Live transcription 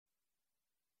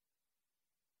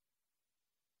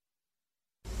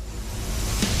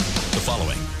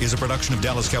following is a production of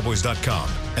DallasCowboys.com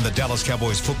and the Dallas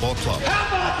Cowboys Football Club.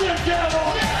 How about them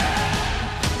Cowboys?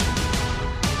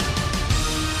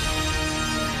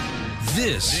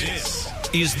 This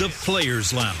is the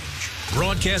Players Lounge,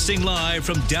 broadcasting live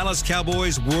from Dallas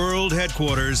Cowboys World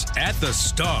Headquarters at the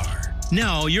Star.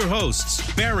 Now your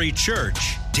hosts, Barry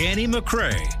Church, Danny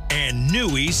McCray, and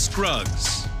Newy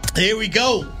Scruggs. Here we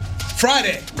go.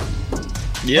 Friday.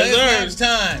 Yes, sir.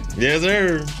 Time. Yes,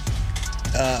 sir.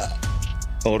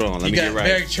 Hold on. Let me get right.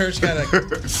 Barry Church got a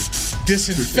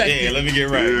disinfectant. Yeah, let me get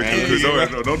right,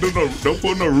 man. Don't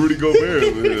pull no Rudy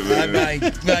Gobert.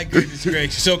 My goodness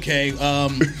gracious. Okay.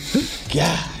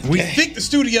 We think the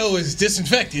studio is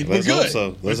disinfected. Let's we're good.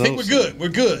 hope so. I think we're good. We're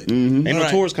good. Ain't no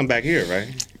right. tours come back here, right?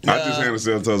 I just hand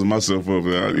sanitizer myself up.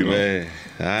 Man.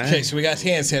 All right. Okay, so we got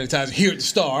hand sanitizer here at the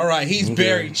Star. All right, he's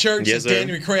Barry Church. Yes, It's sir.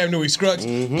 Danny McCray. I'm Newy Scruggs.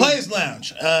 Players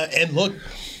Lounge. And look,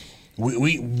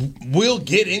 we'll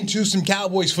get into some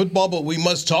Cowboys football, but we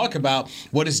must talk about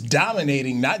what is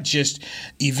dominating not just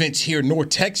events here in North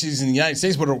Texas and the United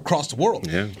States, but across the world.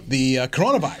 Yeah. The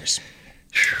coronavirus.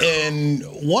 And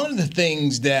one of the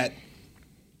things that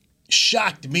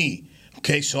shocked me,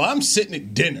 okay, so I'm sitting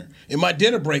at dinner, in my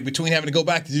dinner break between having to go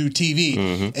back to do TV,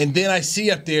 and then I see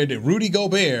up there that Rudy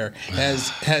Gobert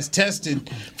has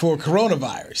tested for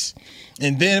coronavirus.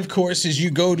 And then, of course, as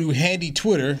you go to handy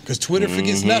Twitter, because Twitter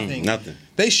forgets nothing,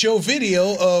 they show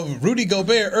video of Rudy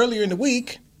Gobert earlier in the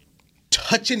week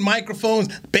touching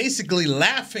microphones, basically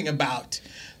laughing about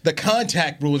the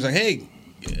contact rules. Like, hey,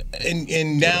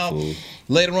 and now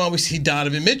later on we see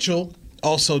Donovan Mitchell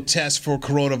also test for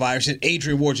coronavirus. And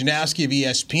Adrian Wojnarowski of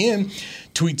ESPN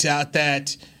tweets out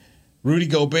that Rudy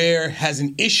Gobert has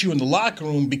an issue in the locker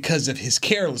room because of his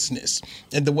carelessness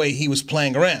and the way he was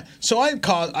playing around. So I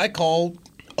called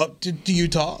up to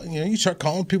Utah. You know, you start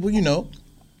calling people you know.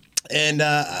 And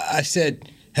I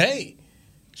said, hey,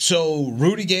 so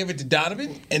Rudy gave it to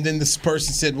Donovan? And then this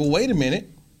person said, well, wait a minute.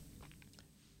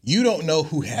 You don't know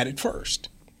who had it first.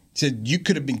 Said you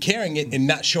could have been carrying it and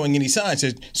not showing any signs.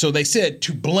 So they said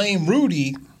to blame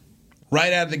Rudy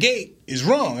right out of the gate is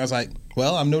wrong. I was like,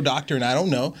 well, I'm no doctor and I don't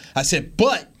know. I said,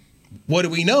 but what do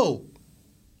we know?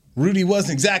 Rudy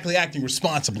wasn't exactly acting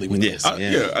responsibly with this.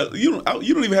 You don't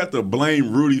even have to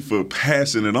blame Rudy for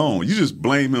passing it on. You just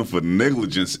blame him for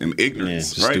negligence and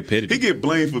ignorance, right? Stupidity. He get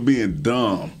blamed for being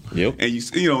dumb. Yep.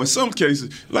 And you know, in some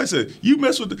cases, like I said, you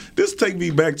mess with this. Take me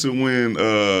back to when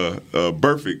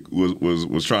Burfict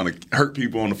was trying to hurt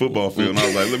people on the football field, and I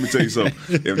was like, let me tell you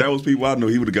something. If that was people I knew,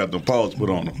 he would have got the paws put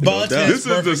on him. This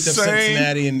is the same.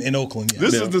 Cincinnati and Oakland. Yeah.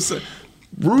 This is the same.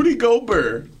 Rudy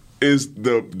Gobert is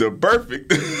the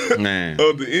perfect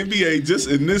of the NBA just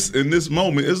in this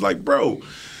moment. It's like, bro,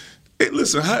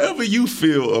 listen, however you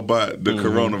feel about the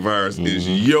coronavirus is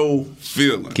your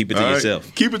feeling. Keep it to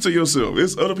yourself. Keep it to yourself.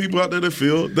 There's other people out there that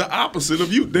feel the opposite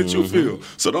of you that you feel.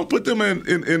 So don't put them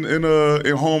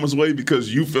in harm's way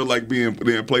because you feel like being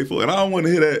playful. And I don't want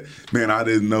to hear that, man, I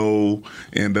didn't know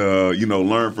and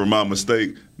learn from my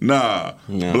mistake. Nah,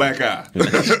 black eye.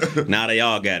 Now they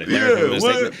all got it.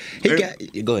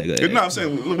 Go ahead. No, I'm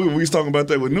saying we was talking about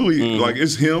that with Newy. Like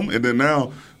it's him, and then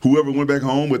now whoever went back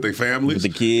home with their families,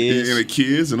 with the kids, and the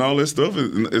kids, and all that stuff.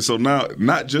 And so now,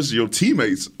 not just your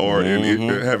teammates are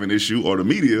having an issue, or the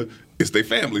media. It's their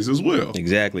families as well.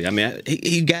 Exactly. I mean,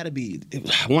 he got to be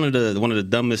one of the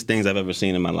dumbest things I've ever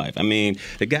seen in my life. I mean,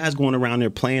 the guy's going around there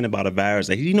playing about a virus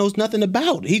that he knows nothing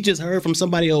about. He just heard from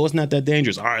somebody, oh, it's not that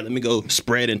dangerous. All right, let me go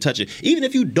spread and touch it. Even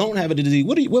if you don't have a disease,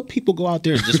 what people go out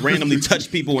there and just randomly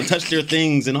touch people and touch their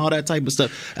things and all that type of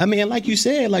stuff. I mean, like you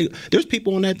said, like there's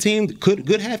people on that team that could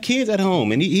have kids at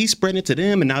home, and he's spreading it to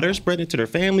them, and now they're spreading it to their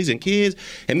families and kids,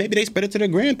 and maybe they spread it to their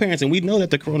grandparents. And we know that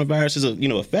the coronavirus is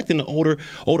affecting the older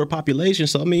population.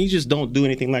 So, I mean, you just don't do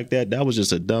anything like that. That was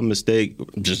just a dumb mistake,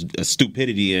 just a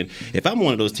stupidity. And if I'm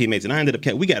one of those teammates and I ended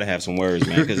up, we got to have some words,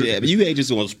 man. Because you ain't just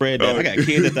going to spread that. I got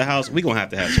kids at the house. We're going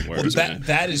to have some words, man.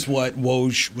 That is what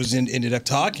Woj ended up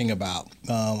talking about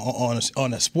on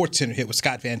a SportsCenter hit with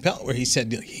Scott Van Pelt, where he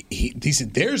said he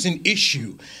said there's an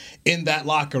issue in that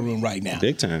locker room right now.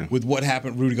 Big time. With what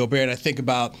happened to Rudy Gobert. And I think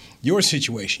about your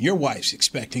situation. Your wife's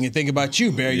expecting. And think about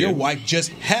you, Barry. Yeah. Your wife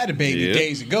just had a baby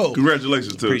days ago.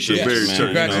 Congratulations to Barry Church.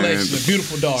 Congratulations. A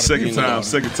beautiful daughter. Second time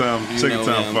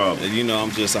father. You know, I'm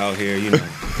just out here,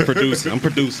 producing. I'm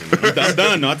producing. I'm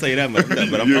done. No, I'll tell you that much.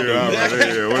 But I'm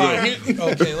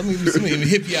okay, let me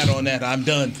hip you out on that I'm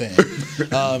done thing.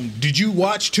 Did you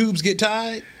watch Tubes Get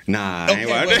Tied? Nah. Okay,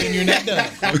 well, then you're not done.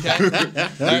 Okay?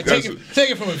 All right, take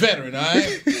it from a veteran, all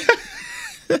right?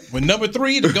 When number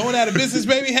 3, the going out of business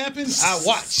baby happens, I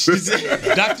watch.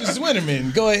 Dr.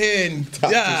 Swinnerman, go ahead and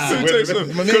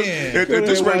my man. At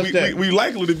this rate, we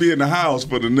likely to be in the house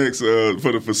for the next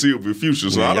for the foreseeable future.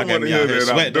 So I don't want to hear that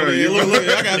I'm done.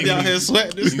 I got to be out here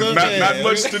sweating. Not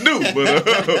much to do,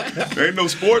 but ain't no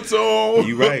sports on.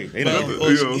 You right.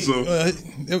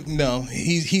 No,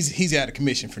 he's out of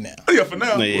commission for now. Yeah, for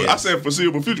now. I said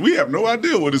foreseeable future. We have no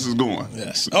idea where this is going.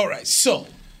 Yes. All right. So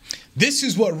this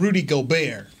is what Rudy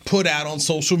Gobert put out on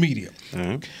social media.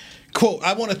 Mm-hmm. Quote,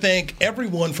 I want to thank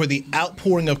everyone for the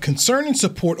outpouring of concern and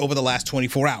support over the last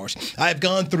 24 hours. I have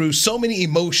gone through so many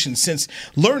emotions since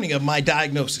learning of my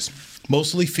diagnosis,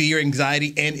 mostly fear,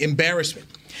 anxiety, and embarrassment.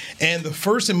 And the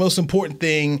first and most important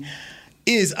thing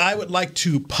is I would like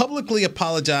to publicly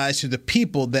apologize to the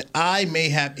people that I may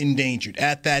have endangered.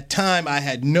 At that time, I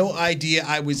had no idea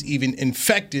I was even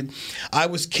infected. I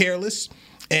was careless.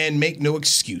 And make no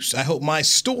excuse. I hope my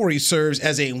story serves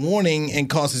as a warning and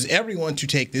causes everyone to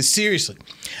take this seriously.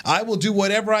 I will do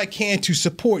whatever I can to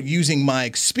support using my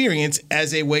experience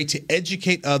as a way to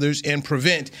educate others and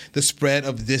prevent the spread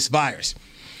of this virus.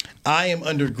 I am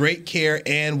under great care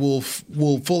and will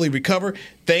fully recover.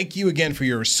 Thank you again for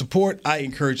your support. I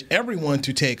encourage everyone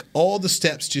to take all the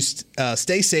steps to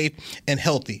stay safe and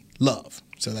healthy. Love.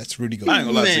 So that's Rudy Gobert. I ain't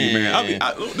gonna lie to you,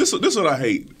 man. This is what I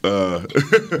hate.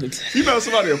 You know,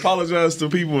 somebody apologize to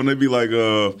people and they be like,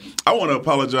 I want to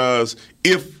apologize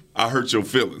if I hurt your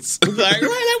feelings.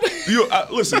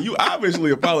 Listen, you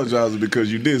obviously apologizing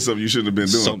because you did something you shouldn't have been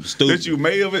doing. Something stupid. That you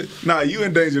may of it. Nah, you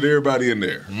endangered everybody in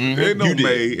there. Mm-hmm. Ain't no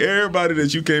may. Everybody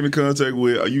that you came in contact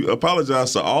with, you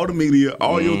apologize to all the media,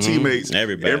 all your teammates,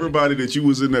 everybody that you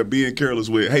was in there being careless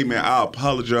with. Hey, man, I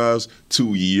apologize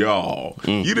to y'all.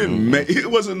 Mm-hmm. You didn't it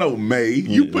wasn't no may.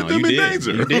 You put them in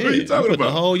danger. You did. What are you talking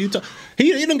about?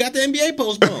 He done got the NBA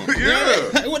postponed.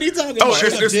 Yeah. What are you talking about?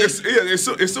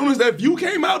 As soon as that view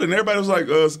came out and everybody was like,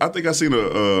 I think I seen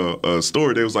a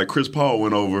story. They was like Chris Paul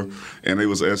went over and they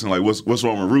was asking like, what's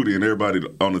wrong with Rudy? And everybody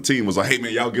on the team was like, hey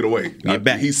man, y'all get away. Get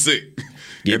back. He's sick.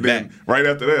 Get back. Then right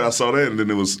after that, I saw that, and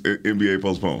then it was NBA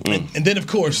postponed. And then of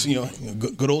course,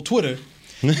 good old Twitter.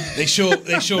 They show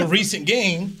a recent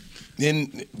game,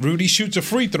 and Rudy shoots a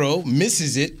free throw,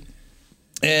 misses it,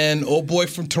 and old boy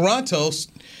from Toronto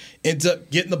ends up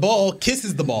getting the ball,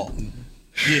 kisses the ball.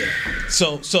 Yeah.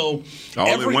 So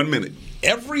all in 1 minute.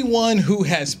 Everyone who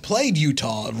has played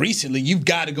Utah recently, you've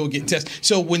got to go get tested.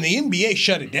 So when the NBA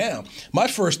shut it down, my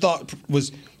first thought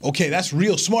was, okay, that's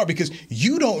real smart because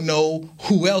you don't know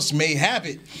who else may have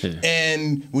it. Yeah.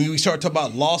 And when we start talking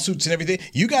about lawsuits and everything,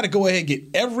 you got to go ahead and get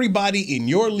everybody in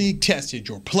your league tested,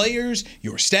 your players,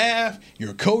 your staff,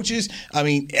 your coaches. I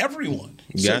mean, everyone.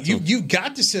 You've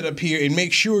got to sit up here and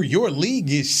make sure your league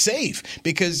is safe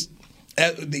because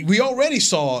we already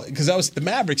saw, because that was the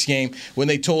Mavericks game, when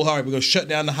they told, all right, we're going to shut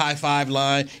down the high five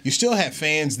line. You still have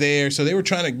fans there, so they were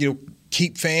trying to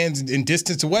keep fans and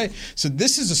distance away. So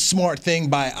this is a smart thing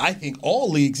by, I think, all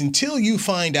leagues until you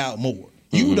find out more.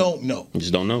 You don't know. You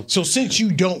just don't know. So since you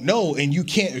don't know and you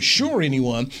can't assure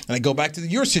anyone, and I go back to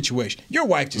your situation, your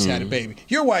wife just had a baby.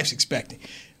 Your wife's expecting.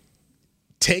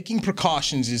 Taking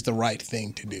precautions is the right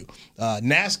thing to do.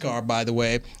 NASCAR, by the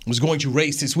way, was going to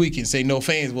race this weekend, say no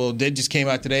fans. Well, they just came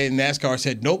out today, and NASCAR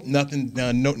said, nope, nothing's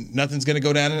going to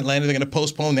go down in Atlanta. They're going to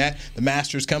postpone that. The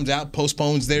Masters comes out,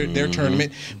 postpones their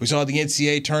tournament. We saw the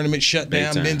NCAA tournament shut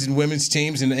down, men's and women's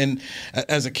teams. And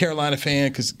as a Carolina fan,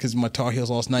 because my Tar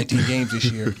Heels lost 19 games this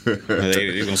year. They're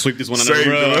going to sweep this one under the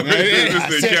rug.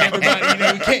 I said,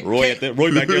 everybody, we can't.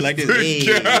 Roy back there like this.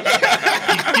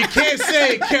 You can't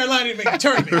say Carolina didn't make the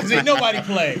tournament because ain't nobody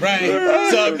play, right?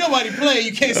 So if nobody play,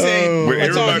 you can't say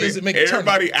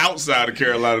everybody outside of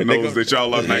Carolina knows that y'all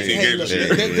lost 19 games this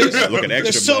year.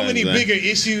 There's so many bigger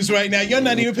issues right now. You're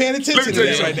not even paying attention to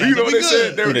that right now. You know what they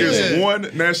said? There is one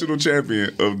national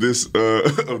champion of this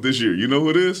year. You know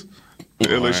who it is? The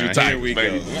LSU Tigers,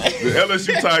 baby. The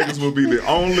LSU Tigers will be the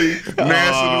only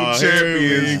national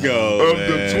champions of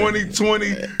the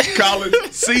 2020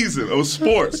 college season of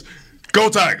sports. Go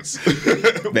Tigers!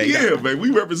 Yeah, man,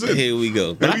 we represent. Here we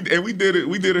go. And we did it.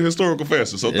 We did a historical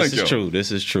fashion. So thank you.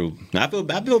 This is true. I feel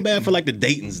bad for like the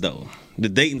Daytons though. The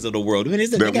Daytons of the world. I mean,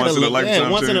 that once in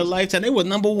a lifetime. They were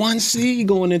 #1 seed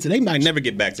going into. They might never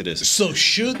get back to this. So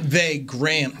should they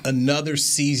grant another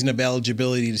season of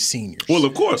eligibility to seniors? Well,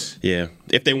 of course. Yeah,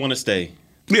 if they want to stay.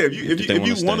 Yeah, if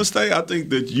you want to stay, I think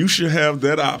that you should have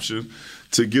that option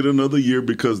to get another year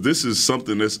because this is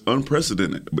something that's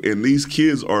unprecedented. And these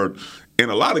kids are in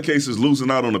a lot of cases,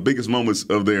 losing out on the biggest moments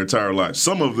of their entire life.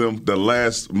 Some of them, the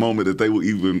last moment that they will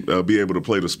even be able to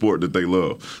play the sport that they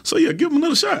love. So, yeah, give them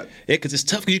another shot. Yeah, because it's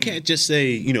tough because you can't just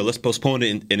say, let's postpone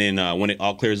it and then when it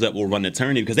all clears up, we'll run the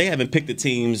tourney because they haven't picked the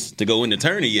teams to go in the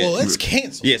tourney yet. Well, it's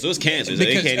canceled. Yeah, so it's canceled.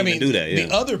 Because, they can't even do that. Yeah.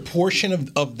 The other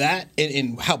portion of that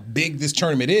and how big this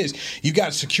tournament is, you got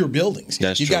to secure buildings.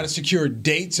 That's you true. got to secure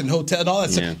dates and hotel and all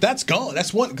that stuff. That's gone.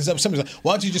 That's one, because somebody's like,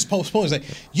 why don't you just postpone? It's like,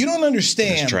 you don't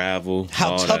understand There's travel,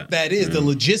 how tough that is, the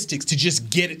logistics to just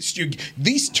get it.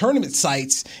 These tournament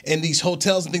sites and these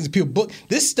hotels and things that people book,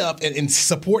 this stuff and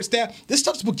support staff, this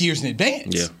stuff's booked years in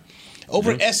advance. Yeah.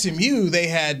 Over at SMU, they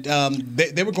had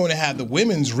they were going to have the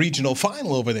women's regional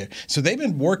final over there. So they've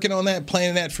been working on that,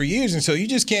 planning that for years. And so you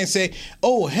just can't say,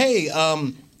 oh, hey,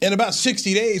 in about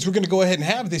 60 days, we're going to go ahead and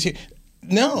have this here.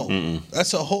 No,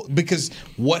 that's a whole, because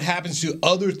what happens to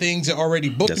other things that are already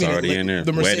booked? That's already in there.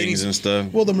 The Mercedes, weddings and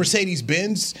stuff. Well, the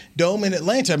Mercedes-Benz Dome in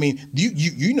Atlanta. I mean,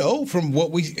 you know from what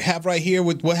we have right here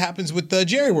with what happens with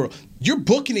Jerry World. You're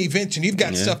booking events and you've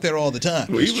got stuff there all the time.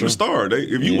 Well, even the Star,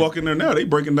 if you walk in there now, they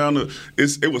breaking down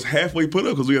it was halfway put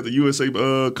up because we had the USA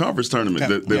Conference tournament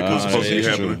that was supposed to be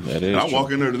happening. And I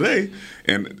walk in there today,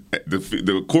 and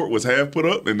the court was half put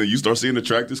up, and then you start seeing the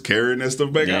tractors carrying that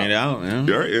stuff back out.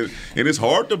 And it's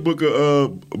hard to book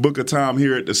a time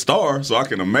here at the Star, so I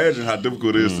can imagine how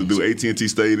difficult it is to do AT&T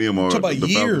Stadium or talk about the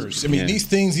years. Falcons. I mean,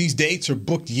 these dates are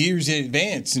booked years in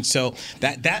advance, and so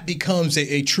that becomes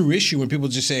a true issue when people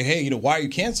just say, hey, why are you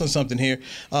canceling something here?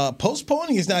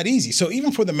 Postponing is not easy. So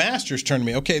even for the Masters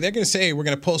tournament, okay, they're going to say, hey, we're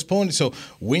going to postpone it. So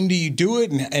when do you do it?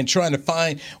 And trying to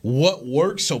find what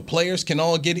works so players can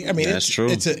all get it. I mean, that's true.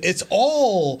 It's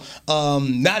all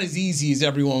not as easy as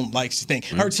everyone likes to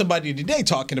think. I heard somebody today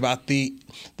talking about the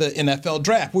NFL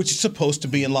draft, which is supposed to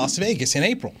be in Las Vegas in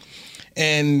April.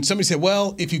 And somebody said,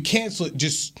 well, if you cancel it,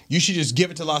 you should just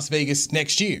give it to Las Vegas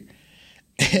next year.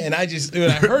 And when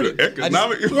I heard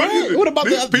it, what about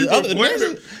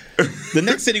the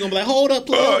next city gonna be like, hold up,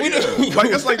 like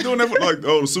that's like doing that for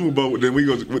the Super Bowl. Then we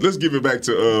go, let's give it back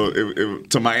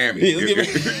to Miami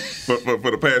for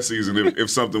the past season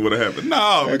if something would have happened.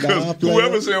 No, because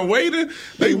whoever's there waiting,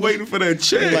 they waiting for that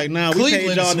check. They're like, nah,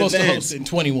 Cleveland is supposed to host it in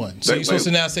 21, so you're supposed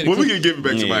to now say, well, we can give it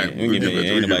back to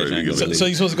Miami. So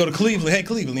you're supposed to go to Cleveland. Hey,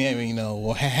 Cleveland,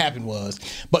 what happened was,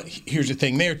 but here's the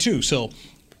thing there too. So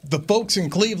the folks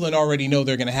in Cleveland already know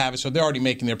they're going to have it, so they're already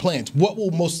making their plans. What will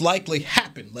most likely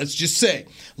happen? Let's just say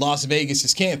Las Vegas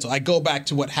is canceled. I go back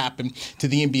to what happened to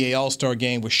the NBA All-Star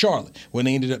game with Charlotte when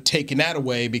they ended up taking that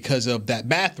away because of that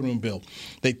bathroom bill.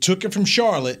 They took it from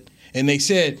Charlotte, and they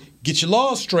said, get your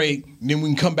laws straight, then we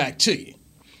can come back to you.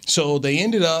 So they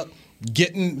ended up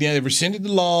they rescinded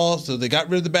the law, so they got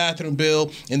rid of the bathroom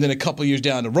bill, and then a couple years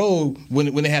down the road,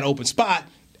 when they had an open spot,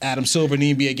 Adam Silver and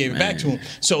the NBA gave it back to him.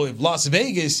 So if Las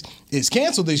Vegas is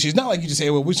canceled this year, it's not like you just say,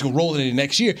 well, we're just going to roll it in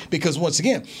next year. Because once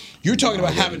again, you're talking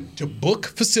about having to book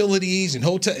facilities and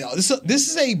hotels. This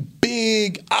is a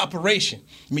big operation.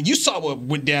 I mean, you saw what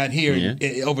went down here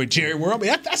over at Jerry World. I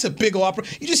mean, that's a big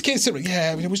operation. You just can't say, we're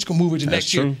just going to move it to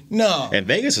next year. No. And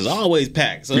Vegas is always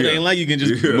packed. So it ain't like you can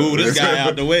just move this guy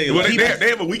out the way. Well, they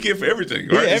have a weekend for everything,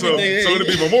 right? Yeah, everything. So it'll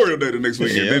be Memorial Day the next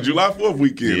weekend. Then July 4th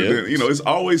weekend. And then, it's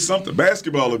always something.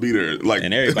 Basketball will be there.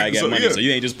 And everybody got money, so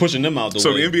you ain't just pushing them out the way.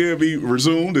 So the NBA will be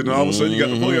resumed, and all of a sudden you got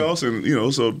the playoffs,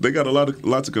 and so they got a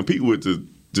lot to compete with to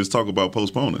just talk about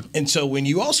postponing. And so when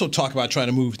you also talk about trying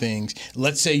to move things,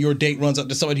 let's say your date runs up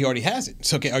to somebody who already has it.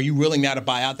 So, okay, are you willing now to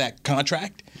buy out that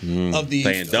contract of the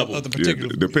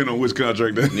particular? Depending on which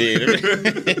contract that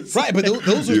is. Right, but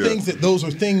those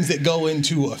are things that go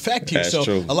into effect here. That's so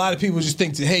true. A lot of people just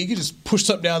think that, hey, you can just push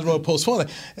something down the road, postpone it.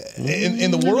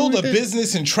 In the world of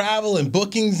business and travel and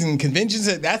bookings and conventions,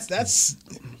 it's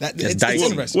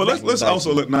interesting. Well, let's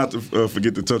also not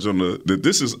forget to touch on that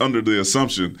this is under the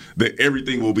assumption that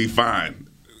everything will be fine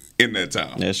in that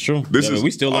time. That's true. We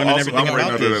still learning everything about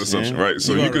under that assumption, right?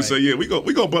 So you can say, we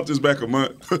gonna bump this back a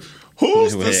month.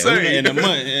 Who's to say in a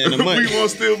month? We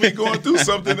won't still be going through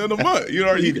something in a month?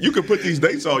 You can put these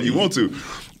dates all you want to.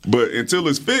 But until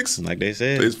it's fixed, like they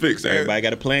said, it's fixed. Everybody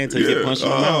got a plan until you get punched in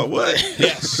the mouth. What?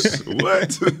 Yes.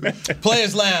 What?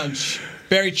 Players Lounge,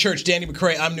 Barry Church, Danny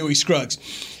McCray, I'm Newey Scruggs.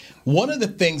 One of the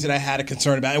things that I had a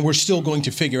concern about, and we're still going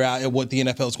to figure out what the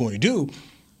NFL is going to do,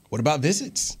 what about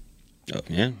visits?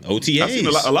 OTAs. I've seen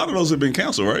a lot of those have been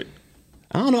canceled, right?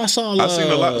 I don't know. I saw. I seen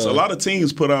a lot of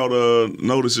teams put out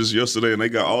notices yesterday, and they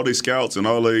got all their scouts and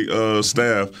all their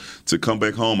staff to come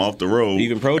back home off the road.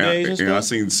 Even pro days and stuff. And I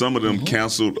seen some of them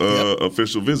canceled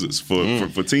official visits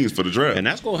for teams for the draft. And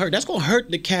that's gonna hurt. That's gonna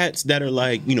hurt the cats that are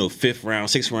like, you know, 5th round,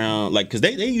 6th round, like, because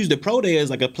they use the pro day as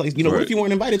like a place. You know, what if you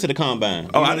weren't invited to the combine?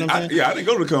 I didn't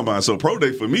go to the combine, so pro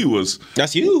day for me was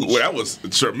that's huge. Well, that was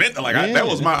tremendous. Like that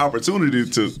was my opportunity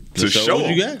to show what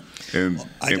them. you got. And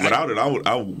without it,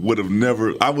 I would have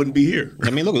never. I wouldn't be here. I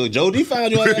mean, look, Joe D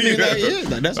found you.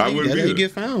 That's how you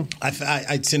get found.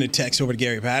 I sent a text over to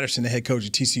Gary Patterson, the head coach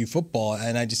of TCU football,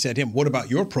 and I just said to him, "What about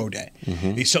your pro day?"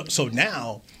 So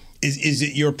now. Is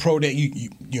it your pro day?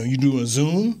 You do a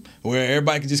Zoom where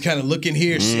everybody can just kind of look in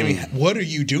here. See, I mean, what are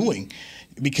you doing?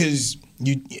 Because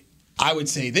I would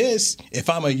say this: if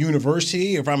I'm a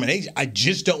university, if I'm an agent, I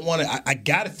just don't want to. I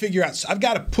got to figure out. I've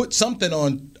got to put something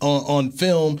on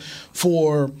film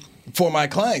for my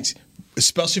clients.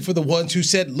 Especially for the ones who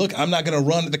said, look, I'm not going to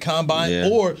run at the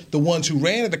combine, or the ones who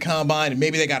ran at the combine and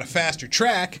maybe they got a faster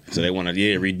track. So they want to,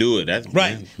 redo it. That's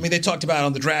right. I mean, they talked about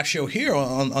on the draft show here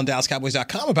on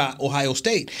DallasCowboys.com about Ohio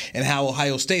State and how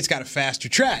Ohio State's got a faster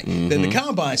track than the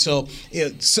combine. So,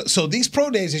 so these pro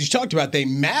days, as you talked about, they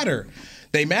matter.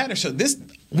 They matter. So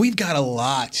we've got a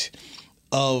lot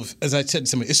of, as I said to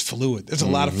somebody, it's fluid. There's a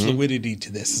lot of fluidity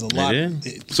to this. There's a lot.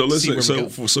 So listen.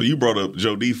 So you brought up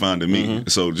Joe D finding me.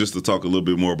 So just to talk a little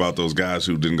bit more about those guys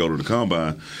who didn't go to the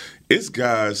combine, it's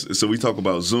guys. So we talk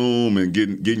about Zoom and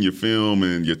getting your film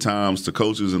and your times to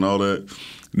coaches and all that.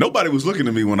 Nobody was looking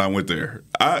at me when I went there.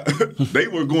 They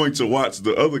were going to watch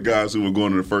the other guys who were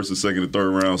going in the first and second and third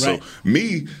round. Right. So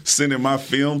me sending my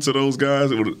film to those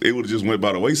guys, it would have just went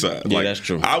by the wayside. Yeah, that's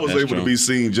true. I was able to be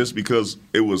seen just because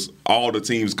it was all the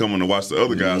teams coming to watch the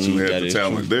other guys who had the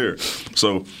talent there.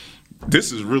 So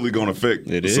this is really going to affect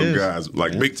some guys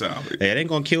big time. Hey, it ain't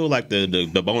going to kill like the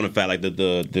bona fide, like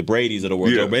the Brady's of the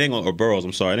world. Or Burrows,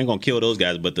 I'm sorry. It ain't going to kill those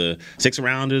guys. But the 6th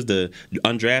rounders, the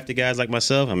undrafted guys like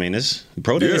myself, I mean,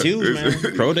 pro day is huge,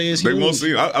 man. Pro day is huge. They won't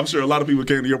see. I'm sure a lot of people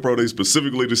came to your pro day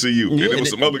specifically to see you. And there was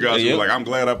some other guys who were like, I'm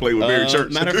glad I played with Barry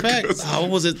Church. Matter of fact,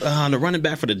 what was it? The running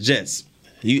back for the Jets.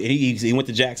 He went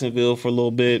to Jacksonville for a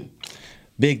little bit.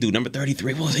 Big dude, number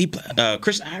 33. What was he?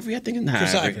 Chris Ivory, I think.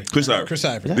 Chris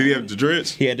Ivory. Did he have the dreads?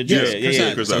 He had the dreads.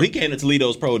 Yeah. So he came to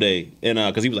Toledo's pro day, and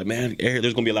because he was like, man, there's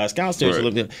going to be a lot of scouts there.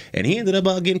 Right. So and he ended up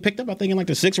getting picked up, I think, in like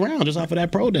the 6th round just off of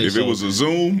that pro day. If it was a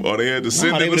Zoom or they had to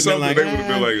send him or something, they would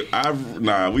have been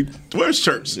like, where's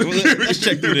Church? Let's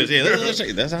check through this. Yeah, let's check.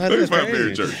 That's how it is.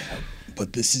 Barry Church.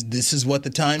 But this is what the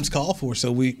times call for,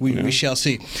 so we shall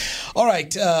see. All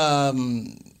right,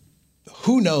 who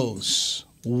knows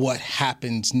what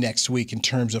happens next week in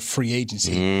terms of free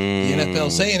agency? The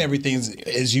NFL saying everything's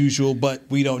as usual, but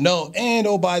we don't know. And,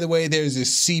 oh, by the way, there's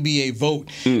this CBA vote,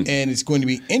 and it's going to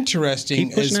be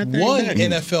interesting as one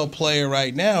NFL player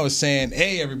right now is saying,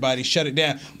 hey, everybody, shut it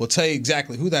down. We'll tell you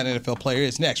exactly who that NFL player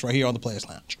is next right here on the Players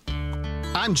Lounge.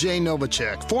 I'm Jay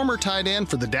Novacek, former tight end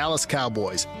for the Dallas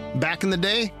Cowboys. Back in the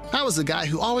day, I was the guy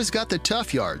who always got the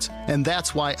tough yards, and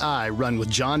that's why I run with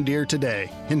John Deere today.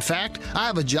 In fact, I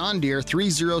have a John Deere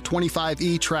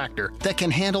 3025E tractor that can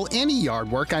handle any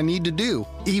yard work I need to do,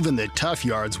 even the tough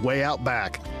yards way out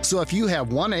back. So if you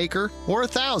have 1 acre or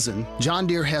 1,000, John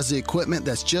Deere has the equipment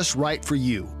that's just right for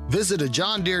you. Visit a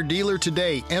John Deere dealer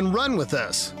today and run with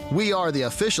us. We are the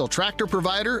official tractor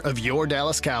provider of your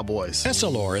Dallas Cowboys.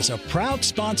 Essilor is a proud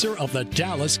sponsor of the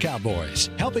Dallas Cowboys,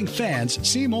 helping fans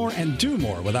see more and do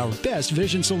more with our best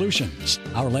vision solutions.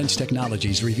 Our lens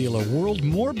technologies reveal a world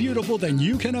more beautiful than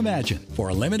you can imagine. For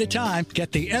a limited time,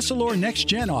 get the Essilor Next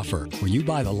Gen offer, where you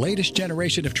buy the latest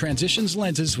generation of Transitions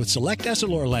lenses with select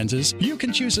Essilor lenses. You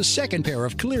can choose a second pair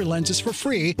of clear lenses for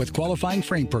free with qualifying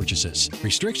frame purchases.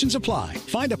 Restrictions apply.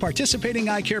 Find a participating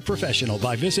eye care professional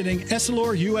by visiting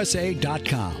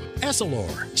EssilorUSA.com.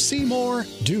 Essilor. See more,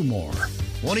 do more.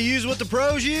 Want to use what the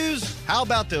pros use? How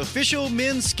about the official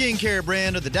men's skincare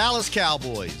brand of the Dallas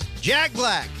Cowboys, Jack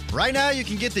Black? Right now, you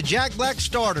can get the Jack Black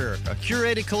Starter, a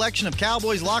curated collection of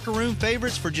Cowboys locker room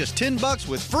favorites for just $10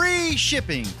 with free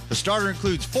shipping. The starter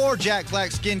includes 4 Jack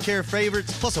Black skincare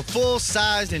favorites, plus a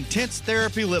full-sized intense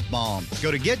therapy lip balm.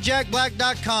 Go to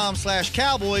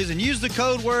getjackblack.com/Cowboys and use the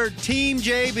code word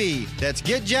TEAMJB. That's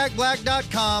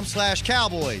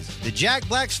getjackblack.com/Cowboys. The Jack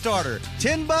Black Starter,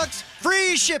 $10,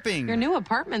 free shipping. Your new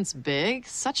apartment's big.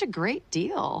 Such a great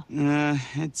deal.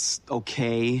 It's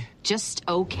okay. Just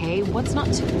okay? What's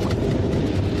not to?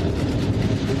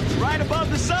 Right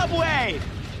above the subway!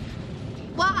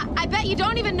 Well, I bet you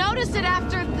don't even notice it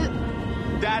after the...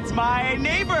 That's my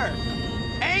neighbor,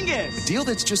 Angus. A deal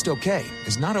that's just okay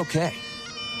is not okay.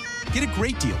 Get a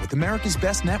great deal with America's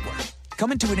Best Network.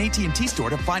 Come into an AT&T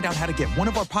store to find out how to get one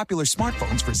of our popular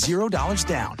smartphones for $0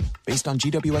 down. Based on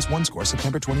GWS 1 score,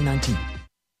 September 2019.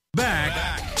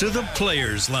 Back to the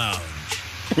Players Lounge.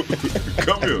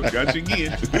 Come here, got you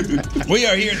again. We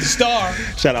are here at the Star.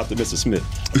 Shout out to Mr. Smith.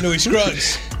 Louis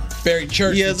Scruggs, Barry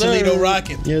Church, Yes, the Toledo sir.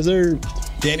 Rocket, Yes, sir.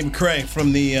 Danny McCray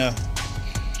from the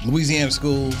Louisiana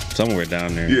School. Somewhere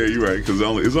down there. Yeah, you're right, because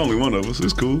it's only one of us.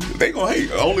 It's cool. They gonna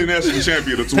hate. Only national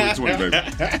champion of 2020, baby.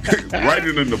 Write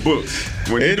it in the books.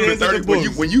 When you It do the is in 30, the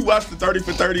books. when you watch the 30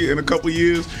 for 30 in a couple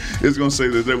years, it's gonna say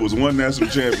that there was one national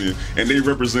champion and they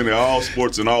represented all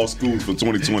sports in all schools for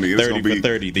 2020. It's 30 gonna be for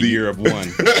 30, the year of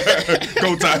one.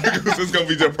 Go Tigers! It's gonna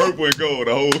be just purple and gold.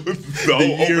 The whole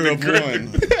year opening of credit.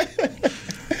 one.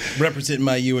 Representing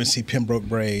my UNC Pembroke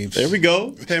Braves. There we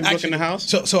go. Pembroke in the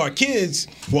house. So our kids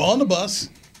were on the bus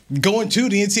going to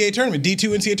the NCAA tournament,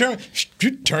 D2 NCAA tournament.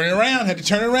 Turn it around. Had to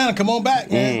turn it around. Come on back,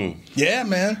 man. Yeah,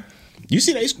 man. You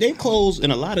see, they close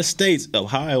in a lot of states.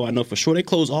 Ohio, I know for sure, they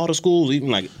close all the schools even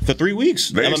like for 3 weeks.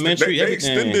 They Elementary,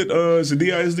 everything. extended is it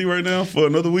DISD right now for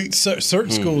another week?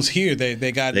 Certain schools here, they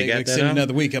extended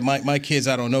another week. My kids,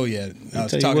 I don't know yet. I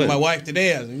was talking to my wife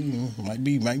today. I was, might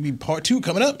be part 2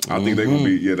 coming up. I think they're gonna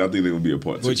be. Yeah, I think they're gonna be a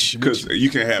part 2. Because you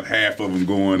can have half of them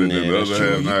going and then the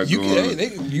other half not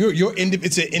going.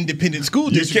 It's an independent school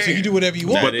district, so you do whatever you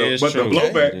want. But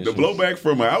the blowback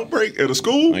from an outbreak at a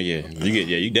school. Oh yeah,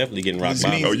 you definitely getting rock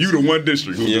bottom. Oh, you the one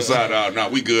district who decided, nah,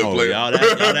 we good players. Y'all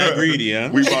that greedy, huh?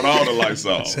 We bought all the lights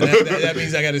off. So that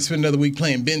means I got to spend another week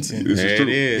playing Benson. This is true.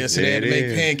 Yesterday I had to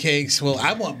make pancakes. Well,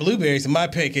 I want blueberries in my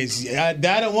pancakes. I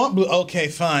don't want blue. Okay,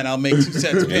 fine. I'll make 2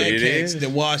 sets of pancakes.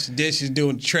 Then wash the dishes,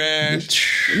 doing the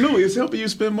trash. No, it's helping you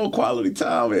spend more quality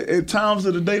time at times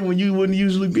of the day when you wouldn't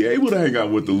usually be able to hang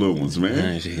out with the little ones,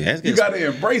 man. You got to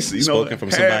embrace it. You Spoken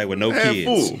from somebody with no kids.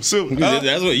 Full. So,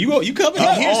 that's what you coming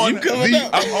up.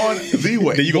 I'm on the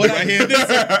way. Then you go right here.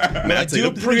 Man, I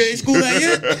do pre-A school that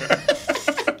year.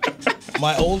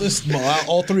 My oldest,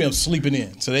 all 3 of them sleeping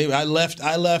in. So I left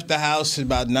the house at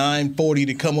about 9:40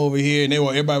 to come over here, and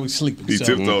everybody was sleeping. He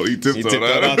tiptoed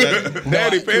out that.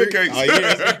 Daddy, pancakes. Oh,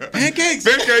 yeah. Pancakes.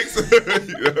 They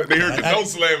heard the door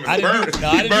slamming. I didn't do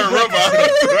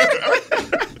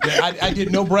I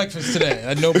did no breakfast today. I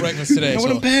had no breakfast today. Where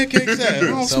them pancakes at? I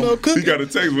don't smell cooking. He got a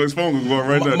text, but his phone was going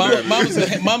right now.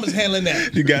 Mama's handling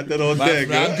that. You got that on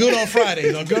deck. I'm good on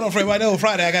Fridays. I know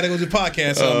Friday I got to go to the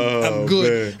podcast. So I'm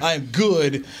good. Man. I am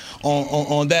good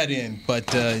on that end.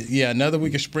 But another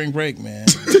week of spring break, man.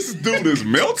 This dude is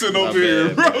melting over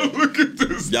here, bro. Look at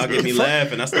this. Y'all get me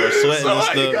laughing. I start sweating and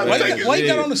stuff. Why you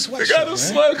got on the sweatshirt? Got a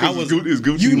sweat. It's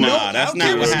Gucci. That's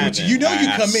not what happened. You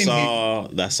come in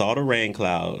here. I saw the rain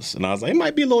clouds, and I was like, it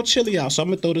might be a little chilly out, so I'm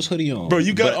gonna throw this hoodie on. Bro,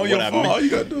 you got on your phone. All you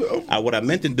got to do. What I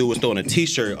meant to do was throw in a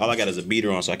t-shirt. All I got is a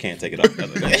beater on, so I can't take it off.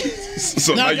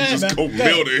 So now you just go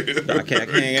melt it. I can't.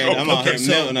 I'm out here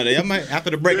melting. After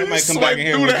the break, I might come back in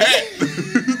here. Through the hat.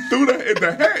 Through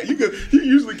the hat. You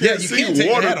usually can't see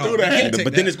water through the hat.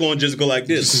 But then it's going to just go like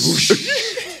this.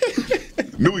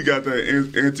 Knew he got that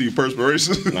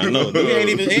anti-perspiration. I know. He ain't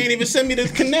even sent me the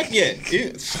connect yet.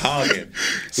 It's hogging.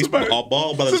 All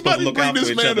ball brothers supposed to look out for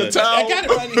each other. I got it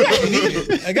right here if you need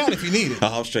it. I got it if you need it.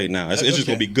 I'll straight now. It's just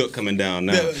going to be good coming down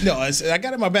now. No, I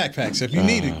got it in my backpack, so if you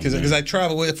need it, because I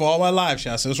travel with it for all my live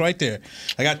shots, so it's right there.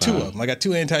 I got 2 of them. I got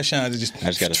 2 anti-shines. I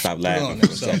just got to stop laughing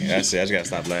for a second. That's it. I just got to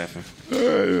stop laughing.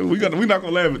 We're not going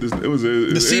to laugh at this. It was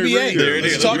the CBA. There it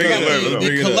is. Let's talk about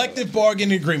the collective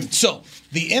bargaining agreement. So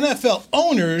the NFL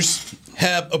owners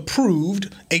have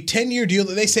approved a 10-year deal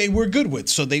that they say we're good with.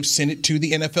 So they've sent it to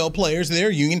the NFL players, their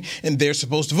union, and they're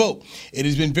supposed to vote. It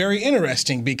has been very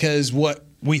interesting because what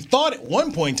we thought at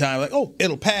one point in time, like, oh,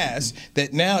 it'll pass,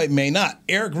 that now it may not.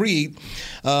 Eric Reid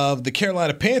of the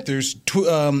Carolina Panthers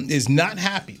is not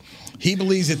happy. He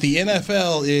believes that the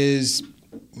NFL is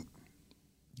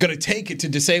going to take it to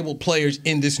disabled players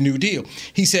in this new deal.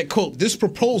 He said, quote, this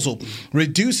proposal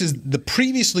reduces the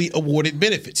previously awarded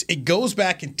benefits. It goes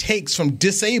back and takes from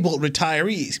disabled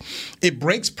retirees. It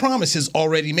breaks promises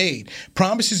already made,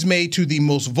 promises made to the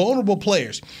most vulnerable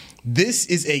players. This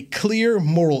is a clear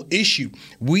moral issue.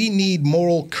 We need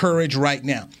moral courage right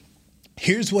now.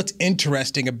 Here's what's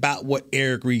interesting about what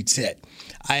Eric Reid said.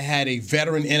 I had a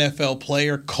veteran NFL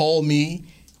player call me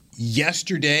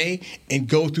yesterday and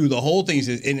go through the whole thing.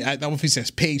 And I don't know if he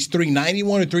says page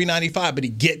 391 or 395, but he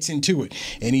gets into it.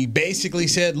 And he basically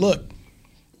said, look,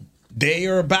 they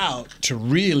are about to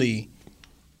really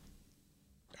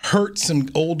hurt some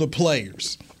older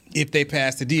players if they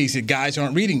pass the deal. He said, guys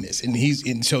aren't reading this.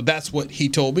 And so that's what he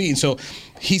told me. And so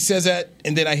he says that,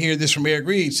 and then I hear this from Eric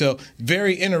Reid. So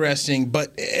very interesting.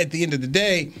 But at the end of the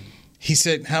day, He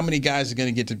said, how many guys are going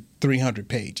to get to 300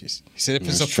 pages? He said, if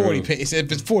it's That's 40 true. pages, he said,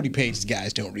 if it's 40 pages,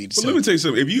 guys don't read. Well, So let me tell you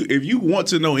something. If you want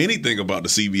to know anything about the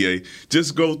CBA,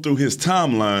 just go through his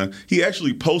timeline. He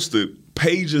actually posted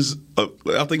pages of,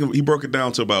 I think he broke it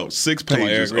down to about 6 Come on,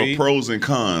 pages Eric of Reed. pros and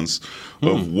cons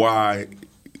of why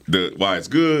it's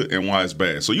good and why it's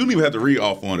bad. So you don't even have to read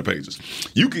all 400 pages.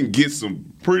 You can get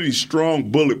some pretty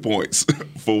strong bullet points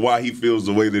for why he feels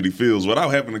the way that he feels without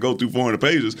having to go through 400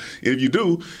 pages. If you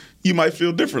do, you might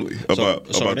feel differently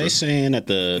about So are they this. saying that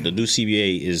the new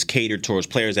CBA is catered towards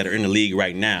players that are in the league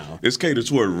right now? It's catered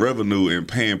toward revenue and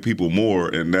paying people more,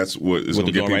 and that's what is What going they're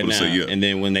to get doing people right to now, say yeah. And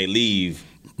then when they leave,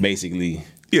 basically.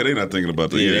 Yeah, they're not thinking about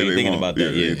that. Yeah, they ain't thinking won't. about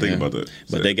that. They Yeah, ain't thinking about that.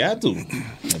 But they got to.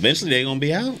 Eventually, they're gonna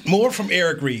be out. more from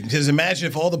Eric Reed. Because imagine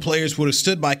if all the players would have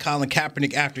stood by Colin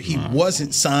Kaepernick after he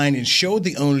wasn't signed and showed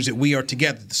the owners that we are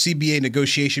together. The CBA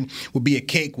negotiation would be a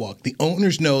cakewalk. The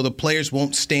owners know the players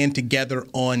won't stand together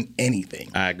on anything.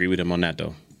 I agree with him on that,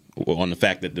 though. On the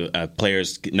fact that the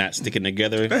players not sticking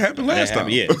together. That happened last time.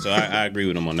 Yeah, so I agree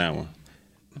with him on that one.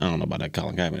 I don't know about that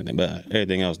Colin Kaepernick thing, but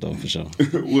everything else, though, for sure.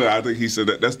 Well, I think he said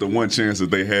that's the one chance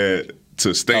that they had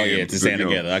to stand. Oh, yeah, to stand you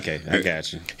know. together. Okay, I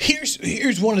got you.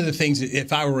 Here's one of the things that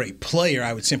if I were a player,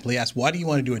 I would simply ask, why do you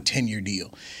want to do a 10-year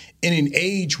deal? In an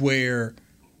age where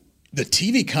the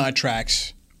TV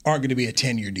contracts aren't going to be a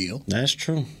 10-year deal. That's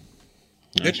true.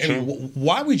 That's I mean, true.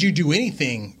 why would you do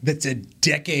anything that's a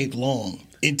decade long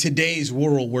in today's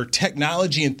world where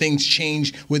technology and things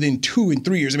change within 2 and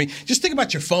 3 years? I mean, just think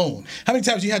about your phone. How many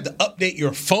times you have to update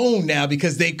your phone now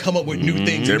because they come up with new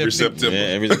things Every and September.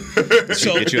 Yeah,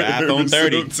 So- get you an iPhone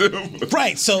 30. September.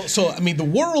 Right. So I mean, the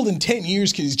world in 10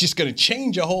 years is just going to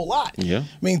change a whole lot. Yeah.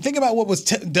 I mean, think about what was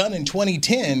done in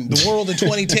 2010, the world in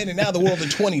 2010, and now the world in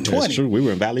 2020. That's true. We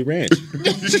were in Valley Ranch.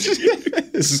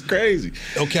 This is crazy.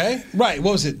 Okay. Right.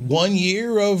 What was it? 1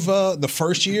 year of the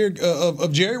first year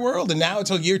of Jerry World, and now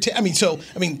it's year 10. I mean,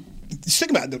 just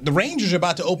think about it. The Rangers are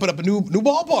about to open up a new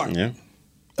ballpark. Yeah.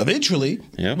 Eventually,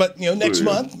 Yeah. but next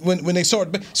month when they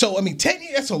start. So I mean, 10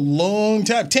 years—that's a long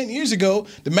time. 10 years ago,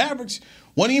 the Mavericks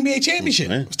won the NBA championship.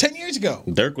 Man. It was 10 years ago.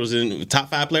 Dirk was in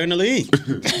top 5 player in the league.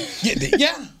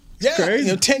 Yeah.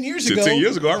 crazy. 10 years Shit, ago. 10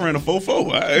 years ago, I ran a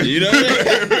 4.4. You know,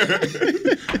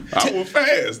 I was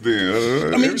fast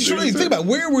then. I mean, just really think about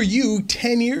where were you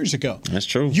 10 years ago? That's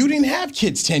true. You didn't have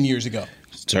kids 10 years ago.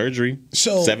 surgery.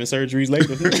 So 7 surgeries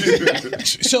later.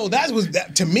 So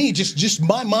that to me, just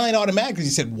my mind automatically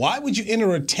said, why would you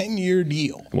enter a 10-year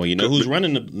deal? Well, you know who's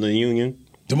running the union?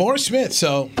 DeMaurice Smith.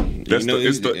 So That's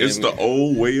it's the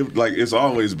old way of it's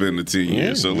always been the 10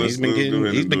 years. So he's been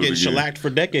getting shellacked for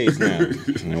decades now.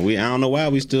 I don't know why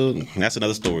we still. That's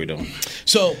another story though.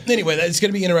 So anyway, it's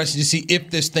going to be interesting to see if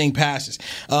this thing passes.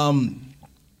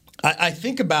 I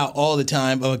think about all the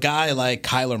time of a guy like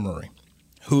Kyler Murray,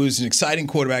 who is an exciting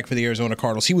quarterback for the Arizona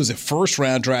Cardinals. He was a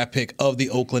first-round draft pick of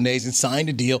the Oakland A's and signed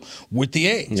a deal with the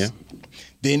A's. Yeah.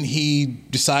 Then he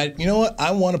decided, you know what, I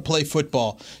want to play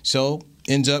football. So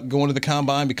ends up going to the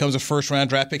combine, becomes a first-round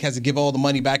draft pick, has to give all the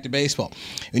money back to baseball.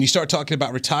 When you start talking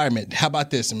about retirement, how about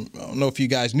this? And I don't know if you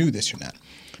guys knew this or not,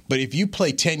 but if you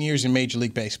play 10 years in Major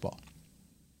League Baseball,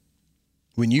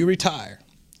 when you retire,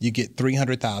 you get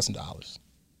 $300,000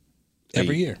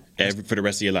 every year. For the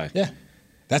rest of your life. Yeah.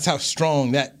 That's how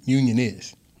strong that union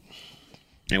is.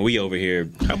 And we over here.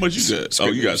 How much you got? Oh,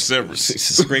 you got severance.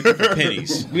 Scraping for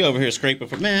pennies. We over here scraping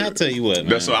for. Man, I'll tell you what. Man.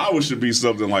 That's so ours should be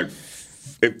something like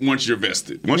once you're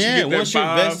vested. Once you get that once you're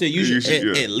 5, vested, you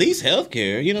should at least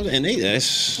healthcare. You know, and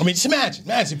that's. I mean, just imagine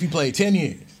if you played 10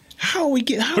 years. How we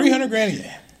get $300,000 a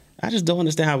year. I just don't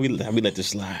understand how we let this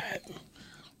slide.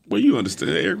 Well, you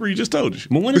understand. Eric Reed just told you.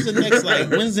 But when is the next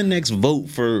when's the next vote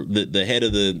for the head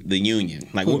of the union?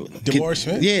 Like DeMaurice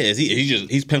Smith? Yeah,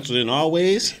 he's penciled in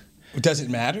always. Does it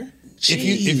matter?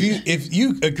 If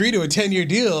you agree to a 10-year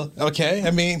deal, okay.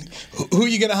 I mean, who are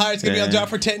you going to hire? It's going to be on the job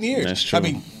for 10 years. That's true. I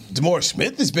mean, DeMaurice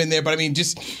Smith has been there, but I mean,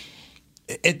 just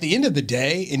at the end of the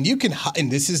day, and you can,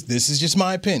 and this is just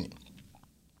my opinion.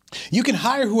 You can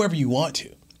hire whoever you want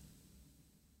to,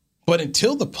 but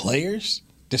until the players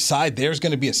decide there's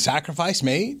going to be a sacrifice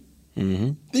made,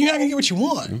 then you're not going to get what you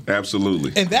want.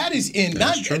 Absolutely. And that is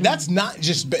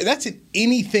that's in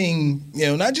anything,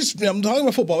 not just, I'm talking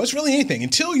about football, it's really anything.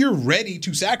 Until you're ready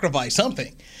to sacrifice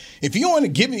something. If you want to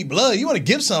give any blood, you want to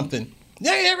give something, you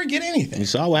ain't ever get anything. You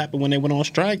saw what happened when they went on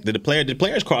strike. The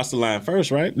players crossed the line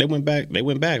first, right? They went back,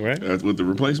 right? That's with the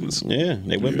replacements. Yeah,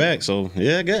 they went back. So,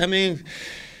 yeah, I mean.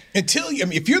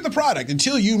 If you're the product,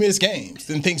 until you miss games,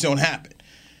 then things don't happen.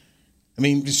 I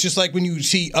mean, it's just like when you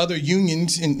see other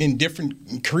unions in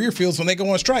different career fields when they go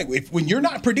on strike. When you're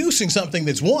not producing something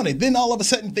that's wanted, then all of a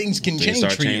sudden things can change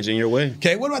start for you. changing your way.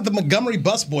 Okay, what about the Montgomery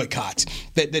bus boycotts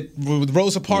that with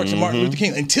Rosa Parks and Martin Luther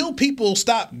King? Until people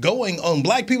stop going on,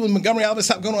 black people in Montgomery, Alabama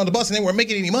stopped going on the bus and they weren't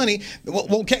making any money,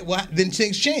 then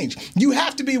things change. You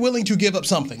have to be willing to give up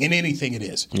something in anything it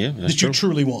is that you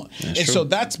truly want. So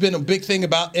that's been a big thing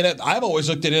about, and I've always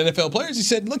looked at NFL players. He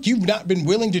said, look, you've not been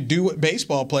willing to do what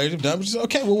baseball players have done, which is,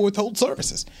 okay, we'll withhold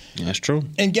services. That's true.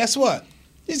 And guess what?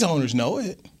 These owners know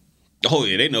it. Oh,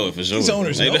 yeah, they know it for sure. These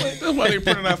owners know it. That's why they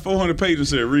printed out 400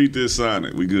 pages and said, read this, sign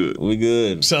it. We good. We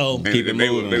good. So keep it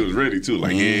moving. They was ready, too.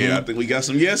 Like, yeah, I think we got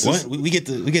some yeses. What? We get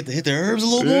to hit the herbs a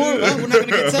little more? Oh, we're not going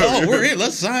to get some. Oh, we're here.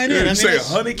 Let's sign in. You say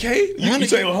 100K? You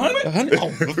say 100?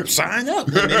 Oh, sign up.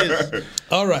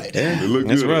 All right. It look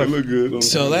good. It look good.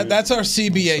 So that's our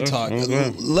CBA talk.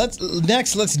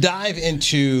 Let's dive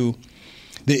into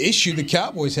the issue the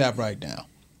Cowboys have right now.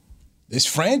 This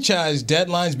franchise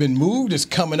deadline's been moved. It's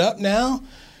coming up now.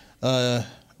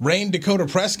 Rain Dakota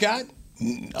Prescott,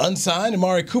 unsigned.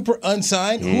 Amari Cooper,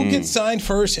 unsigned. Who gets signed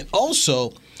first? And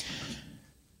also,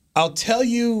 I'll tell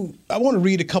you, I want to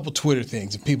read a couple Twitter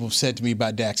things that people have said to me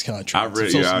about Dak's contract. I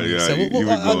read,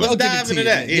 I'll dive into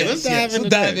that. Let's dive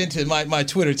into my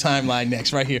Twitter timeline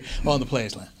next, right here on the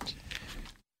Players Lounge.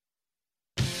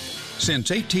 Since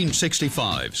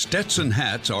 1865, Stetson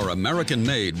hats are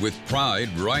American-made with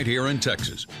pride right here in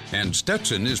Texas. And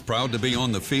Stetson is proud to be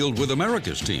on the field with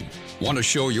America's team. Want to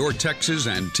show your Texas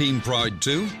and team pride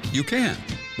too? You can.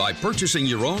 By purchasing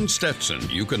your own Stetson,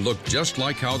 you can look just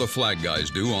like how the flag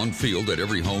guys do on field at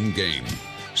every home game.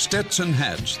 Stetson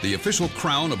hats, the official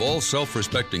crown of all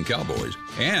self-respecting Cowboys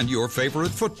and your favorite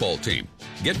football team.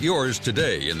 Get yours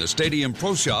today in the Stadium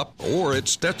Pro Shop or at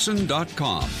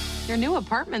Stetson.com. Your new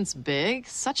apartment's big.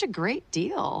 Such a great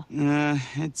deal.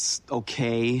 It's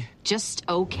okay. Just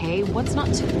okay? What's not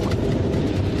to?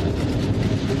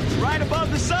 Right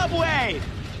above the subway!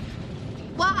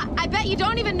 Well, I bet you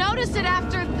don't even notice it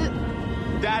after the...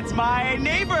 That's my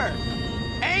neighbor,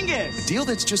 Angus. A deal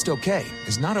that's just okay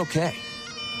is not okay.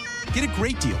 Get a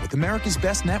great deal with America's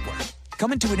Best Network.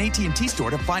 Come into an AT&T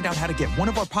store to find out how to get one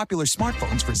of our popular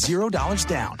smartphones for $0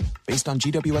 down. Based on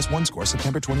GWS One score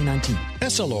September 2019.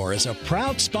 Essilor is a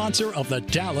proud sponsor of the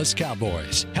Dallas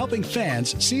Cowboys, helping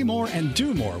fans see more and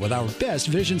do more with our best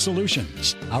vision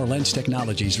solutions. Our lens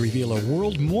technologies reveal a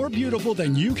world more beautiful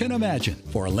than you can imagine.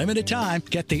 For a limited time,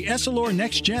 get the Essilor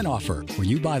Next Gen offer. When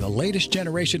you buy the latest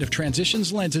generation of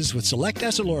Transitions lenses with select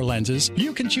Essilor lenses,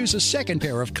 you can choose a second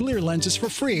pair of clear lenses for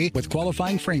free with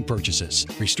qualifying frame purchases.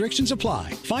 Restrictions apply.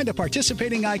 Find a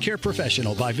participating eye care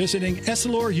professional by visiting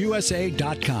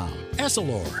EssilorUSA.com.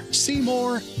 Essilor. See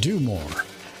more, do more.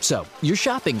 So, you're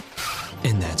shopping,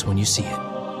 and that's when you see it.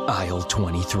 Aisle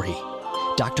 23.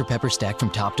 Dr. Pepper stacked from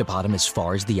top to bottom as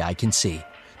far as the eye can see.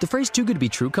 The phrase too good to be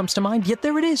true comes to mind, yet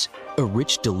there it is. A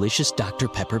rich, delicious Dr.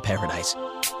 Pepper paradise.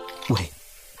 Wait,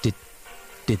 did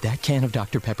that can of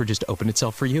Dr. Pepper just open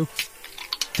itself for you?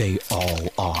 They all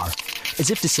are. As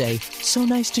if to say, so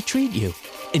nice to treat you.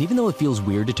 And even though it feels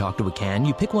weird to talk to a can,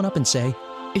 you pick one up and say,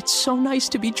 it's so nice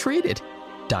to be treated.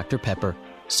 Dr. Pepper,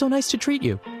 so nice to treat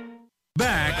you.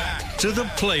 Back to the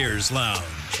Players Lounge.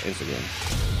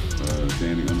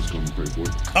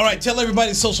 Danny_McCray40. All right, tell everybody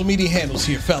the social media handles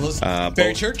here, fellas.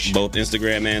 Barry Church? Both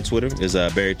Instagram and Twitter is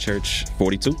Barry Church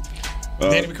 42.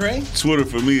 Danny McCray? Twitter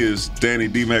for me is Danny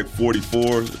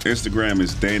DMac44. Instagram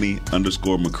is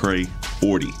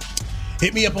Danny_McCray40.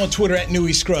 Hit me up on Twitter at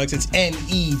Newy Scruggs. It's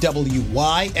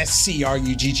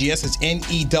NEWYSCRUGGS. It's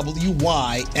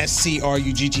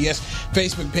NEWYSCRUGGS.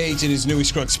 Facebook page, it is Newy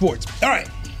Scruggs Sports. All right.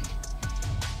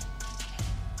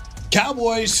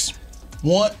 Cowboys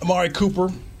want Amari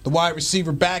Cooper, the wide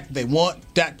receiver, back. They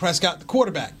want Dak Prescott, the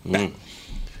quarterback, back.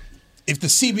 If the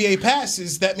CBA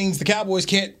passes, that means the Cowboys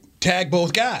can't tag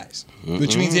both guys,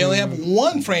 which means they only have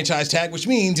one franchise tag, which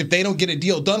means if they don't get a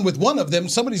deal done with one of them,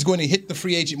 somebody's going to hit the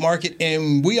free agent market.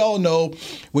 And we all know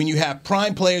when you have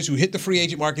prime players who hit the free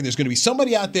agent market, there's going to be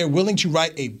somebody out there willing to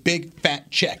write a big,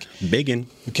 fat check. Biggin.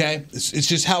 Okay? It's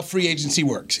just how free agency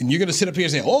works. And you're going to sit up here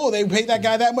and say, oh, they paid that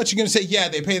guy that much? You're going to say, yeah,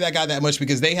 they paid that guy that much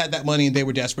because they had that money and they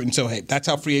were desperate. And so, hey, that's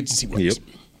how free agency works. Yep.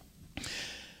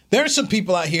 There are some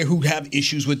people out here who have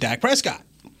issues with Dak Prescott.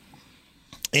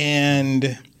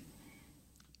 And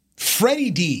Freddie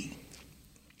D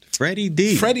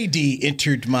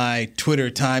entered my Twitter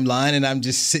timeline, and I'm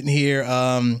just sitting here.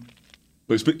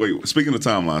 Wait, speaking of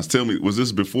timelines, tell me, was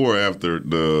this before or after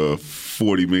the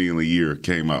 $40 million a year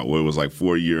came out, where it was like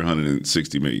 4 year,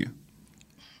 $160 million?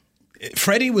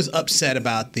 Freddie was upset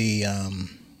about the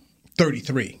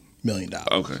 $33 million.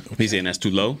 Okay. He's saying that's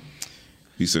too low?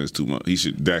 He says too much.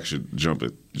 Dak should jump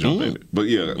in it. But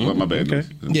yeah, my bad. Okay.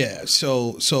 Yeah.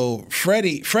 So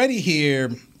Freddie here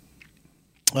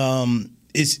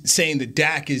is saying that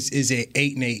Dak is a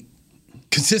 8-8,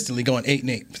 consistently going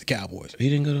 8-8 for the Cowboys. He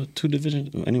didn't go to 2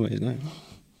 divisions. Anyways,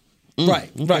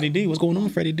 Right. Freddie D. What's going on,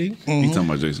 Freddie D? He talking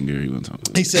about Jason Garrett. He wasn't talking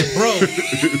about.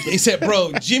 He said,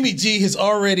 bro, Jimmy G has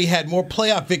already had more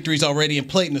playoff victories already and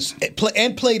played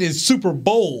in Super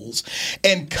Bowls.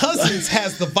 And Cousins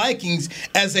has the Vikings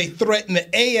as a threat in the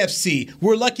AFC.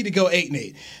 We're lucky to go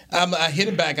 8-8. I hit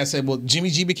him back. I said, well,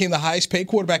 Jimmy G became the highest paid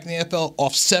quarterback in the NFL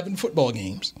off 7 football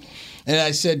games. And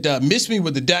I said, miss me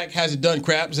with the Dak hasn't done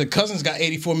crap. I said, Cousins got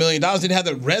 $84 million. Didn't have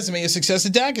the resume of success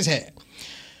that Dak has had.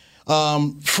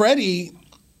 Freddie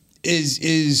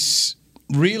is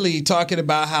really talking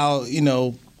about how,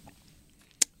 you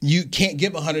can't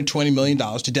give $120 million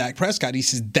to Dak Prescott. He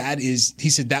says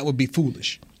that would be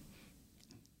foolish.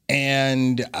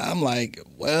 And I'm like,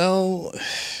 well,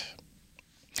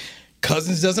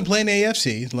 Cousins doesn't play in the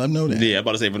AFC. Let him know that. Yeah, I'm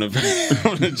about to say from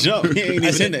the jump, he ain't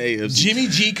even in the AFC. Jimmy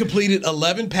G completed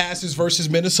 11 passes versus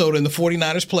Minnesota in the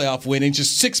 49ers playoff win and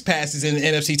just 6 passes in the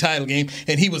NFC title game,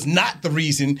 and he was not the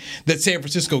reason that San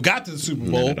Francisco got to the Super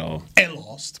Bowl and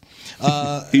lost.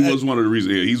 He was one of the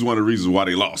reasons. Yeah, he's one of the reasons why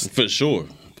they lost. For sure.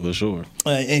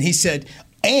 And he said,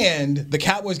 and the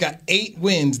Cowboys got 8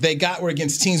 wins they were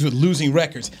against teams with losing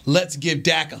records. Let's give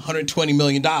Dak $120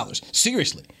 million.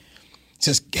 Seriously.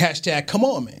 Just hashtag, come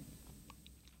on, man.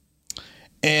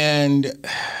 And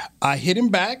I hit him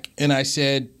back and I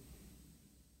said,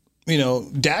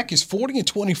 Dak is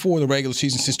 40-24 in the regular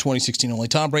season since 2016 only.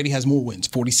 Tom Brady has more wins,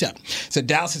 47. Said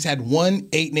Dallas has had one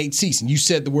 8-8 season. You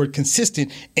said the word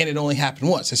consistent and it only happened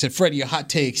once. I said, Freddie, your hot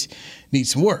takes need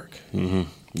some work. Mm-hmm.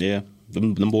 Yeah.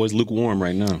 Them boys lukewarm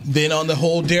right now. Then on the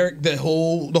whole Derek, the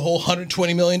whole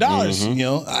 $120 million,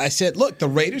 I said, look, the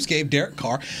Raiders gave Derek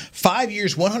Carr 5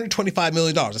 years, $125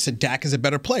 million. I said, Dak is a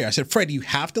better player. I said, Freddie, you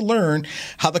have to learn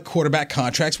how the quarterback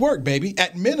contracts work, baby.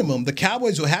 At minimum, the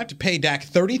Cowboys will have to pay Dak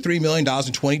 $33 million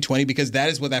in 2020 because that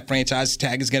is what that franchise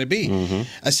tag is going to be. Mm-hmm.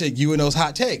 I said, you and those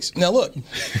hot takes. Now, look,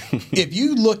 if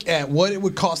you look at what it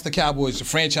would cost the Cowboys to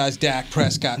franchise Dak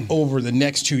Prescott over the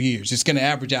next 2 years, it's going to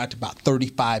average out to about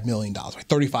 $35 million.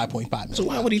 $35.5 million. So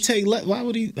why would he take? Why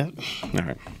would he? All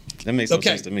right, that makes no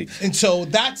sense to me. And so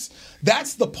that's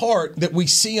the part that we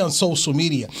see on social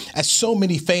media, as so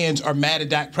many fans are mad at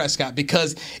Dak Prescott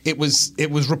because it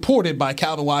was reported by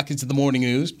Calvin Watkins of the Morning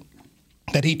News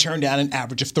that he turned down an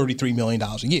average of $33 million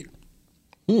a year.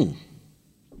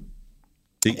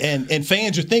 And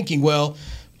fans are thinking, well,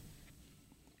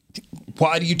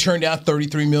 why do you turn down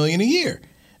 $33 million a year?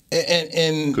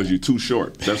 And because you're too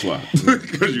short. That's why.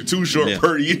 Because you're too short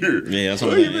per year. Yeah, that's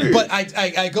what I mean. But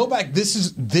I go back.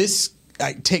 This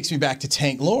takes me back to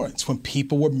Tank Lawrence when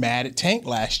people were mad at Tank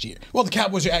last year. Well, the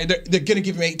Cowboys they're going to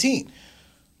give him 18.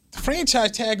 The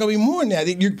franchise tag going to be more than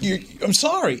that. I'm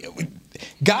sorry.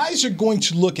 Guys are going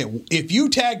to look at, if you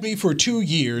tag me for 2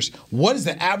 years, what is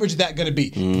the average of that going to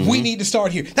be? Mm-hmm. We need to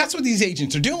start here. That's what these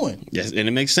agents are doing. Yes, and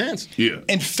it makes sense. Yeah.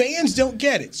 And fans don't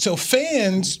get it. So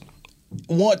fans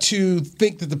want to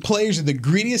think that the players are the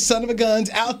greediest son of a guns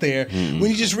out there when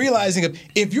you're just realizing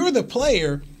if you're the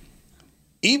player,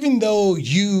 even though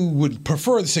you would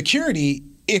prefer the security,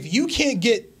 if you can't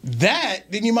get that,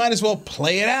 then you might as well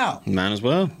play it out. Might as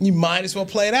well. You might as well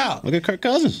play it out. Look at Kirk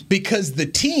Cousins. Because the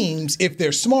teams, if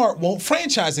they're smart, won't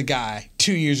franchise a guy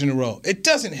 2 years in a row. It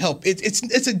doesn't help.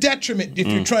 It's a detriment if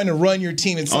you're trying to run your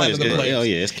team and slander the players. Oh,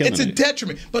 yeah, it's a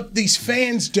detriment. But these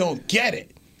fans don't get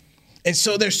it. And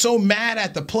so they're so mad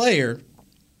at the player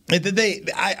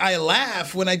that I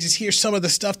laugh when I just hear some of the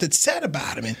stuff that's said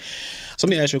about him. And so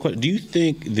let me ask you a question. Do you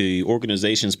think the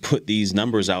organizations put these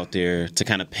numbers out there to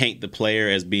kind of paint the player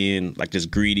as being like this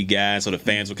greedy guy so the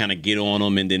fans will kind of get on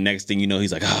him, and then next thing you know,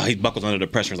 he's like, he buckles under the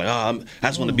pressure. He's like, I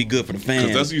just want to be good for the fans.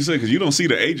 Because that's what you say, because you don't see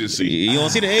the agency. You don't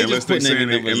see the agency unless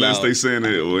they saying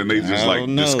it and they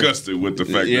just disgusted with the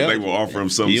fact that they will offer him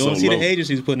something so low. You don't see the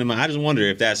agencies putting him out. I just wonder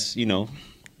if that's,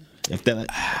 if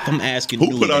I'm asking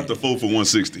who put out the 4 for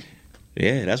 160?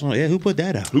 Yeah, that's one. Yeah, who put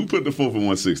that out? Who put the 4 for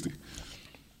 160?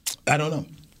 I don't know.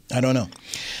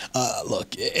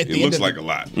 Look, at the it looks like a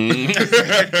lot.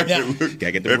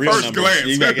 Gotta get the real numbers. Glance,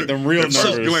 you gotta get them real numbers.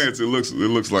 At first glance, it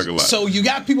looks like a lot. So you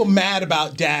got people mad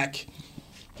about Dak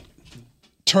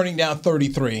turning down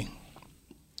 33,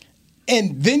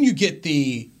 and then you get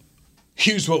the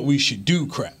 "here's what we should do"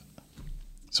 crap.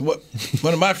 So what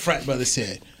one of my frat brothers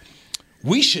said.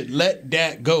 We should let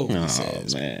Dak go, he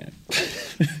says. Man.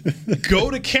 Go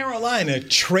to Carolina,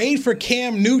 trade for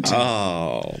Cam Newton.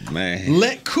 Oh, man.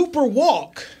 Let Cooper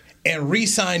walk and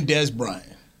re-sign Dez Bryant.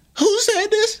 Who said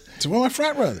this? It's one of my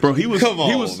frat brothers. Bro, he was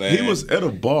man. he was at a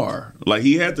bar. Like,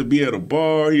 he had to be at a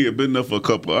bar. He had been there for a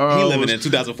couple hours. He living in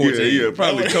 2014. Yeah,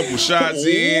 probably a couple shots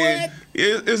in.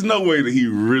 There's no way that he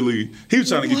was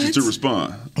trying to get you to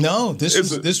respond. No, this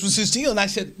was his deal, and I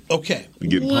said, okay. We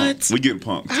getting punked. We getting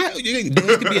punked.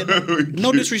 Dez could be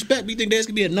no disrespect, but you think Dez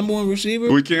could be a number one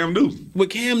receiver? With Cam Newton. With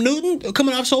Cam Newton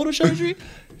coming off shoulder surgery?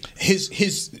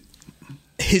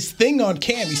 His thing on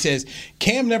Cam, he says,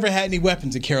 Cam never had any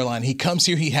weapons in Carolina. He comes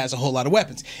here, he has a whole lot of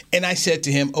weapons. And I said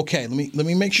to him, okay, let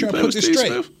me make sure I put this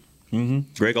straight. Mm-hmm.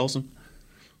 Greg Olsen.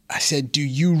 I said, do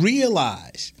you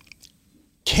realize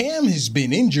Cam has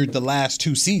been injured the last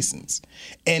 2 seasons,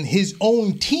 and his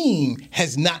own team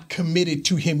has not committed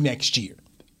to him next year?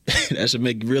 That should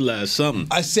make you realize something.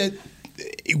 I said,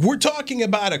 we're talking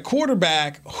about a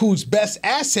quarterback whose best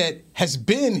asset has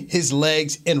been his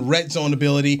legs and red zone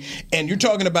ability, and you're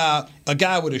talking about a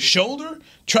guy with a shoulder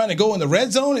trying to go in the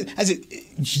red zone. I said,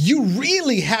 you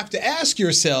really have to ask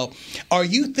yourself, are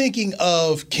you thinking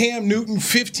of Cam Newton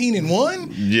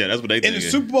 15-1? Yeah, that's what they think. In the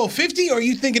Super Bowl 50, or are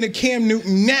you thinking of Cam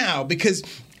Newton now? Because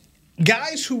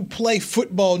guys who play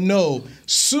football know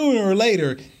sooner or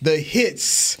later the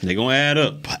hits they're gonna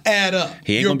add up.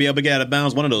 He ain't gonna be able to get out of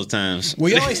bounds one of those times.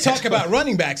 We always talk about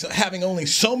running backs having only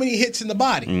so many hits in the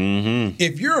body. Mm-hmm.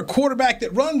 If you're a quarterback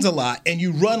that runs a lot and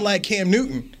you run like Cam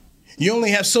Newton, you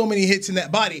only have so many hits in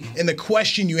that body. And the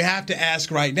question you have to ask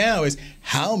right now is,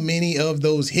 how many of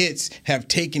those hits have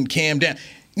taken Cam down?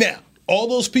 Now, all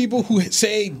those people who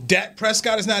say Dak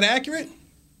Prescott is not accurate,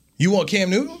 you want Cam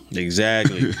Newton?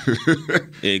 Exactly.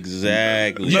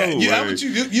 Exactly.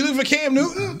 You live for Cam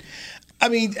Newton? I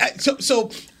mean,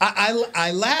 so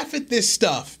I laugh at this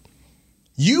stuff.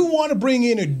 You want to bring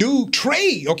in a dude,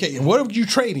 trade. Okay, what are you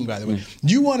trading, by the way?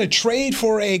 You want to trade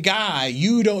for a guy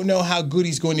you don't know how good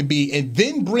he's going to be, and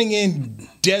then bring in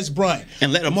Dez Bryant.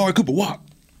 And let Amari Cooper walk.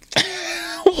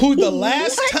 Who the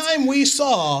last time we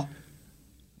saw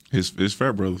his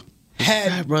frat brother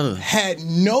had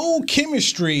no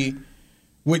chemistry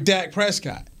with Dak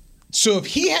Prescott. So if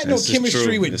he had no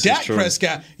chemistry with Dak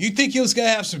Prescott, you think he was going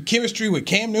to have some chemistry with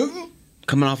Cam Newton?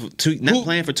 Coming off of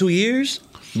playing for 2 years?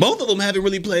 Both of them haven't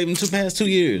really played in the past 2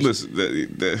 years. Listen,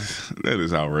 that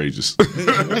is outrageous.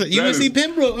 UNC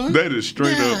Pembroke, huh? That is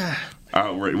straight up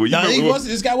outrageous. Well, he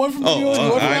wasn't. This guy went from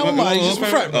Alabama. He's just from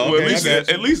front.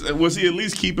 Was he at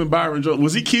least keeping Byron Jones?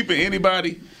 Was he keeping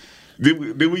anybody?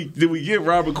 Did we get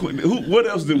Robert Quinn? What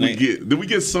else did we get? Did we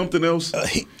get something else?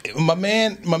 My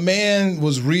man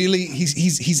was really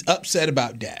he's upset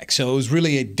about Dak. So it was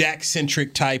really a Dak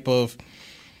centric type of.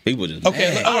 People just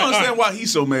okay. I don't understand why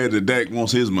he's so mad that Dak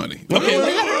wants his money. Okay,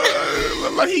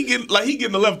 like he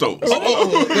getting the leftovers.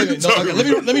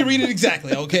 Let me read it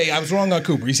exactly. Okay, I was wrong on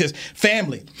Cooper. He says,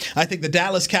 "Family, I think the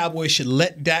Dallas Cowboys should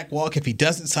let Dak walk if he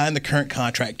doesn't sign the current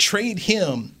contract. Trade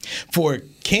him for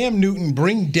Cam Newton,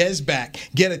 bring Dez back,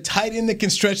 get a tight end that can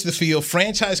stretch the field,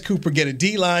 franchise Cooper, get a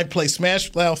D-line, play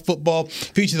smash mouth football,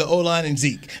 feature the O-line and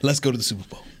Zeke. Let's go to the Super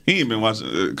Bowl." He ain't been watching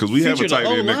because we have a tight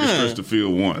end that can stretch the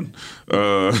field one.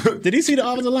 Did he see the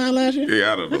offensive line last year?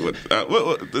 Yeah, I don't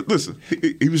know. Listen,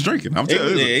 he was drinking. I'm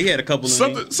telling you. Yeah, he had a couple.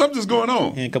 Something's going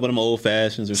on. He had a couple of them old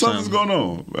fashions or something's going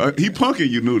on. He punking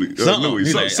you, Nudie. I'm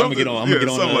gonna get on. I'm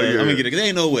gonna get it. There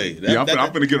ain't no way. I'm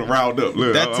gonna get him riled up.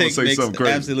 Look, that I'm gonna say makes something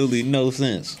crazy. Absolutely no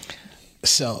sense.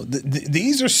 So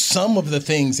these are some of the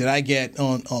things that I get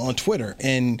on Twitter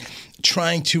and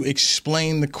trying to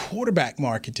explain the quarterback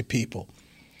market to people.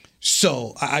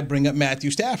 So I bring up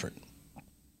Matthew Stafford.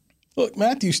 Look,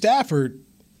 Matthew Stafford,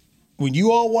 when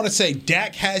you all want to say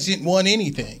Dak hasn't won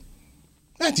anything,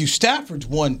 Matthew Stafford's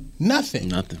won nothing.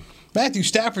 Nothing. Matthew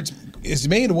Stafford has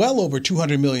made well over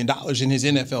 $200 million in his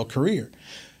NFL career.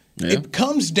 Yeah. It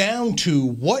comes down to,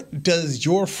 what does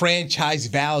your franchise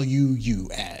value you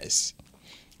as?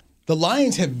 The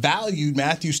Lions have valued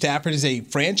Matthew Stafford as a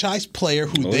franchise player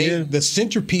who the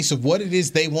centerpiece of what it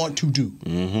is they want to do.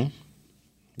 Mm-hmm.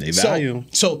 They value.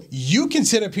 So you can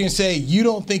sit up here and say you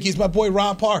don't think he's my boy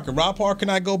Rob Parker. Rob Parker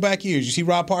and I go back years. You see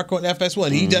Rob Parker on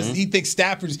FS1. Mm-hmm. He thinks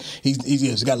Stafford's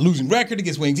he's got a losing record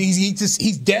against wings.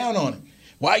 He's down on him.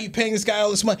 Why are you paying this guy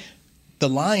all this money? The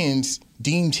Lions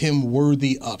deemed him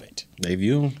worthy of it. They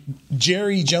view him.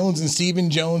 Jerry Jones and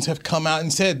Stephen Jones have come out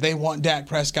and said they want Dak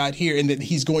Prescott here and that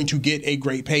he's going to get a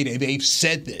great payday. They've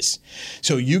said this.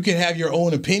 So you can have your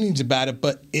own opinions about it,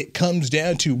 but it comes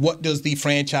down to, what does the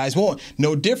franchise want?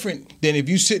 No different than if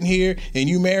you sitting here and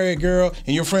you marry a girl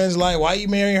and your friends are like, why are you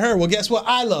marrying her? Well, guess what?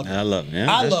 I love her. I love her.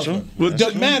 Yeah, I love her. Well, it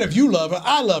doesn't matter if you love her.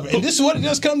 I love her. And this is what it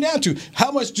does come down to.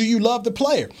 How much do you love the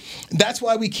player? That's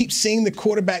why we keep seeing the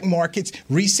quarterback markets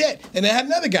reset. And I had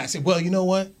another guy say, well, you know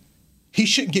what? He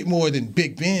shouldn't get more than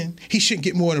Big Ben. He shouldn't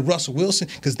get more than Russell Wilson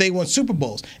because they won Super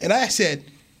Bowls. And I said,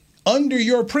 under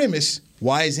your premise,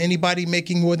 why is anybody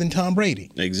making more than Tom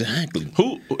Brady? Exactly.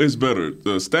 Who is better,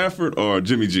 Stafford or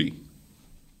Jimmy G?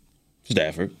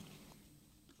 Stafford.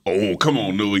 Oh, come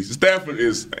on, Louis. Stafford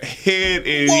is head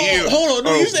and heels hold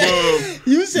on.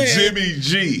 You said Jimmy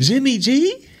G. Jimmy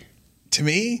G? To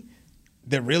me,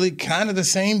 they're really kind of the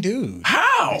same dude.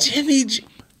 How? Jimmy G.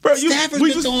 Bro, Stafford's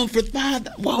been throwing for 5.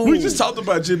 Whoa. We just talked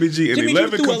about Jimmy G and Jimmy 11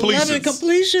 G threw completions. 11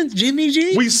 completions. Jimmy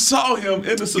G. We saw him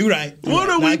in the. You're right. What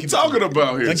are we talking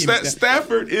about here?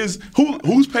 Stafford is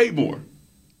who's paid more?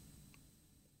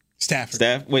 Stafford.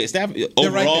 Stafford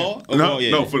overall? Right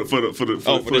no, for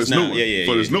this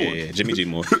new one. Yeah. Jimmy G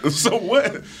more. So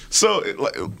what? So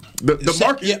the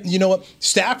market. Yeah, you know what?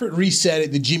 Stafford reset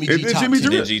it. The Jimmy G top. Jimmy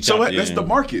G so that's the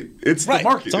market. It's the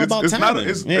market. It's all about timing.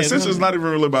 Essentially, it's not even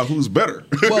really about who's better.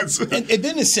 Well, and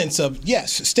then the sense of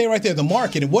yes, stay right there. The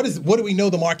market, and what do we know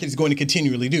the market is going to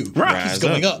continually do? Right, it's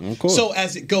going up. So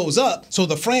as it goes up, so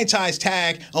the franchise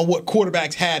tag on what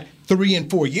quarterbacks had 3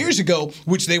 and 4 years ago,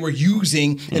 which they were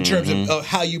using in terms of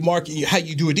how you market, how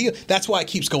you do a deal. That's why it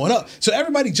keeps going up. So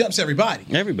everybody jumps everybody.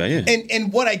 Everybody, yeah.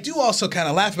 And what I do also kind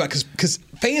of laugh about, because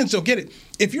fans don't get it.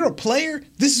 If you're a player,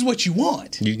 this is what you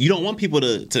want. You don't want people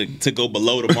to go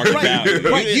below the market value.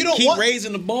 Right. You don't keep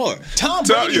raising the bar. Tom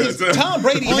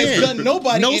Brady has done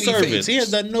nobody no any service. favors. He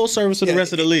has done no service to the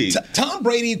rest of the league. Tom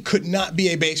Brady could not be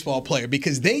a baseball player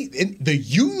because the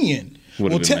union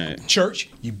will tell Church,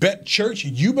 you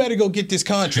better go get this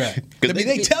contract. I mean,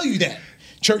 they tell you that.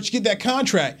 Church, get that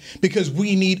contract because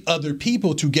we need other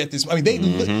people to get this. I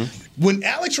mean, when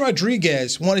Alex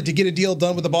Rodriguez wanted to get a deal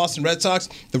done with the Boston Red Sox,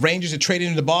 the Rangers had traded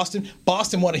him to Boston.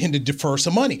 Boston wanted him to defer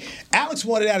some money. Alex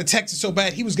wanted out of Texas so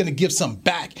bad he was going to give some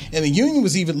back. And the union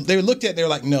they looked at it, they were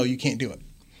like, no, you can't do it.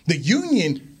 The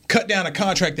union cut down a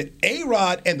contract that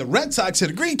A-Rod and the Red Sox had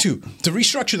agreed to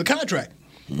restructure the contract.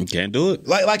 You can't do it.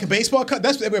 Like a baseball cut.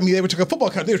 They were took a football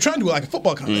cut. They were trying to do it like a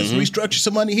football cut. Let's restructure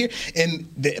some money here. And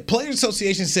the Players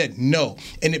Association said no.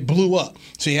 And it blew up.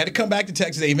 So he had to come back to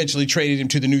Texas. They eventually traded him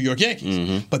to the New York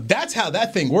Yankees. But that's how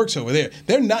that thing works over there.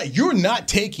 You're not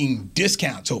taking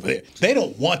discounts over there. They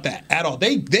don't want that at all.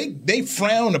 They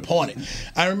frown upon it.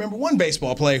 I remember one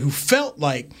baseball player who felt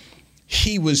like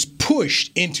he was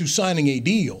pushed into signing a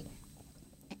deal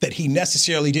that he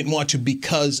necessarily didn't want to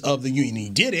because of the union.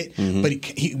 He did it, but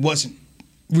he wasn't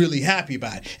really happy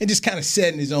about it. And just kind of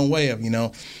said in his own way of,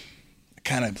 I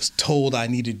kind of was told I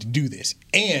needed to do this.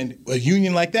 And a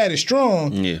union like that is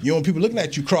strong. Yeah. You don't want people looking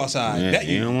at you cross-eyed. Yeah,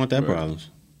 you don't want that problems.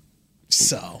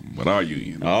 So. But our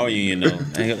union. Our union, though.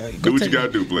 Do what you got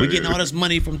to do, player. We're getting all this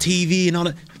money from TV and all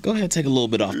that. Go ahead and take a little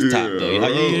bit off the top, though.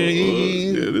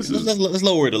 Let's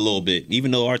lower it a little bit,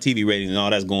 even though our TV rating and all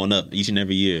that's going up each and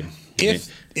every year.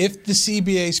 If the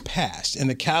CBA's passed and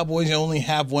the Cowboys only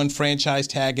have one franchise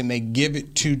tag and they give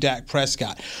it to Dak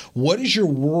Prescott, what is your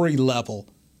worry level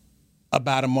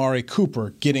about Amari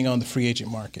Cooper getting on the free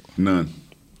agent market? None.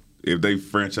 If they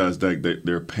franchise Dak,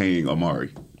 they're paying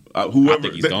Amari. Whoever, I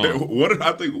think he's gone.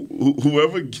 I think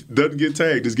whoever doesn't get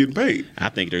tagged is getting paid. I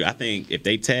think if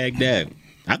they tag that,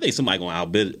 I think somebody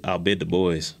going to outbid the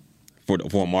boys for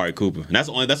Amari Cooper. And that's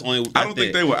only. I don't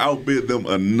think they will outbid them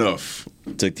enough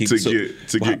to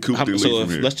get Cooper to leave from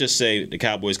here. Let's just say the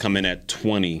Cowboys come in at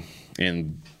 20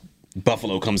 and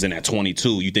Buffalo comes in at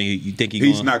 22. You think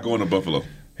he's not going to Buffalo?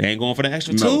 He ain't going for the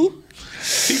extra 2?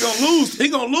 He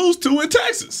gonna lose 2 in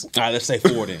Texas. All right, let's say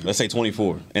 4 then. Let's say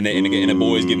 24, and the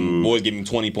boys give him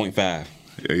 20.5.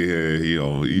 Yeah,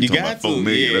 you talking about $4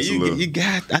 million.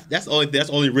 That's the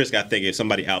only risk I think if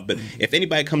somebody out. But if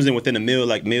anybody comes in within a meal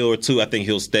or 2, I think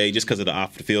he'll stay just because of the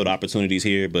off the field opportunities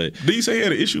here. But do you say he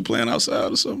had an issue playing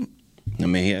outside or something? I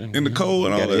mean, he had in the cold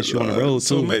and all that. Issue on the road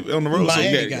so too. Maybe on the road.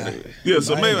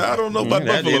 So maybe I don't know about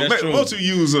Buffalo. Why don't you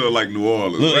use like New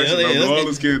Orleans? New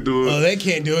Orleans can't do it. Oh, they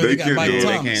can't do it. They got Mike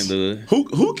Thomas. They can't do it.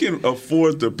 Who can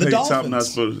afford to pay top notch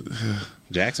for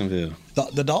Jacksonville?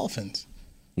 The Dolphins.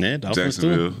 Yeah, Dolphins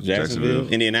too. Jacksonville.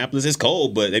 Indianapolis is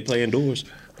cold, but they play indoors.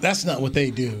 That's not what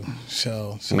they do.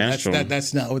 So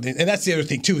that's not what they, and that's the other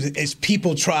thing too is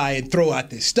people try and throw out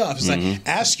this stuff. It's like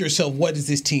ask yourself, what does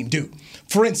this team do?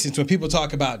 For instance, when people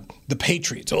talk about the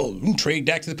Patriots, you can trade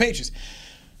Dak to the Patriots.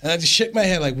 And I just shook my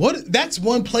head like, what? That's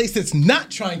one place that's not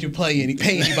trying to pay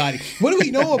anybody. What do we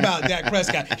know about Dak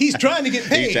Prescott? He's trying to get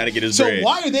paid. He's trying to get his bread. So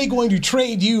why are they going to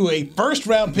trade you a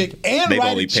first-round pick and they've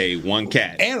only paid one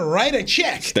cat and write a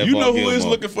check? You know who is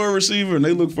looking for a receiver, and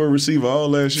they looked for a receiver all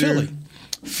last year?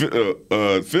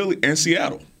 Philly and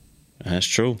Seattle. That's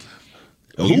true.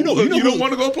 You don't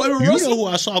want to go play with Russell? You know who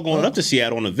I saw going up to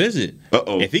Seattle on a visit?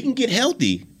 If he can get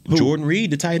healthy, Jordan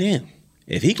Reed, the tight end.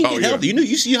 If he can get healthy,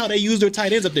 you see how they use their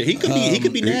tight ends up there. He could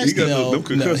be nasty. He got them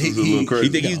concussions a little crazy.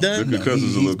 You think he's done? The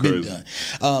concussions a little crazy.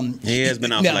 He has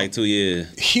been out for like 2 years.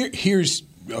 Here's,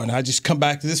 and I just come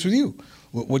back to this with you.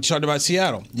 What you talked about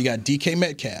Seattle. You got DK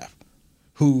Metcalf,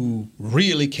 who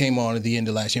really came on at the end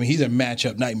of last year. I mean, he's a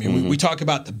matchup nightmare. We talk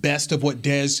about the best of what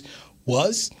Dez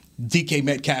was. DK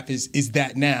Metcalf is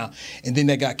that now. And then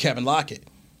they got Kevin Lockett.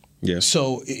 Yeah.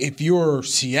 So if you're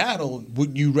Seattle,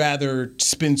 would you rather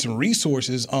spend some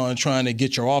resources on trying to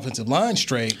get your offensive line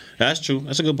straight? That's true.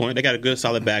 That's a good point. They got a good,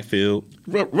 solid backfield.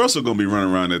 Russell gonna be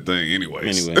running around that thing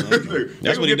anyways.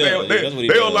 That's what he does.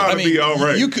 They'll allow to be all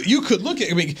right. You could look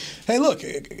at. I mean, hey, look,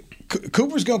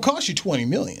 Cooper's gonna cost you $20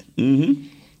 million. Mm-hmm.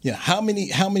 Yeah. How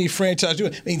many franchises do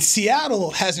it? I mean, Seattle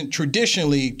hasn't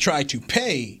traditionally tried to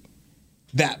pay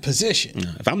that position.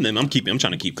 If I'm them, I'm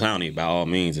trying to keep Clowney by all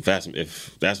means. If that's my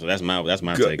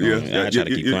take on it. I try to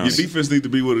keep Clowney. Your defense needs to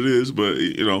be what it is, but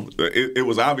it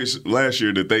was obvious last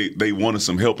year that they wanted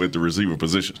some help at the receiver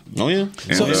position. Oh yeah.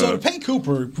 So to pay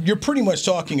Cooper, you're pretty much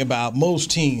talking about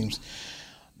most teams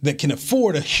that can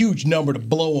afford a huge number to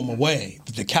blow them away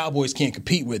that the Cowboys can't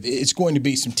compete with. It's going to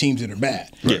be some teams that are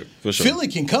bad. Yeah, for sure. Philly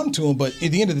can come to them, but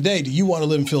at the end of the day, do you want to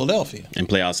live in Philadelphia? And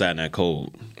play outside in that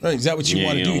cold. Right, is that what you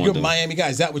want to do? You're a Miami guy.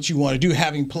 Is that what you want to do?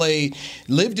 Having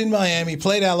lived in Miami,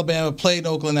 played Alabama, played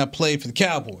Oakland, I played for the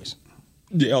Cowboys.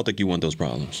 Yeah, I don't think you want those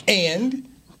problems. And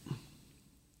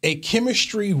a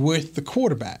chemistry with the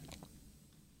quarterback.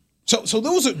 So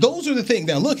those are the things.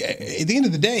 Now look, at the end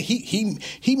of the day,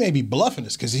 he may be bluffing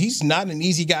us because he's not an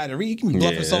easy guy to read. He can be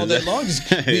bluffing us all day long. Just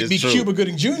be Cuba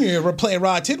Gooding Jr. playing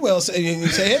Rod Tidwell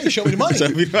and say, "Hey, show me the money."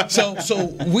 so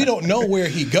we don't know where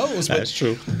he goes. But, that's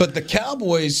true. But the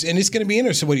Cowboys, and it's going to be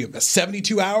interesting. What do you have?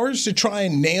 72 hours to try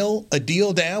and nail a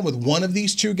deal down with one of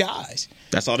these two guys.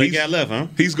 That's all they got left, huh?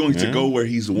 He's going to go where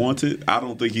he's wanted. I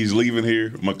don't think he's leaving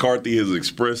here. McCarthy has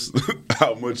expressed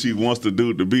how much he wants to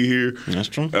do to be here. That's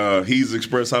true. He's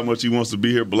expressed how much he wants to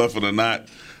be here, bluffing or not.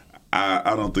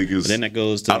 I don't think it's. Then that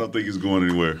goes to. I don't think it's going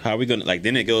anywhere. How are we going to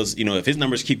Then it goes. If his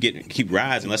numbers keep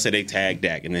rising, let's say they tag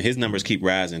Dak, and then his numbers keep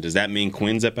rising. Does that mean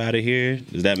Quinn's up out of here?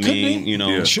 Does that mean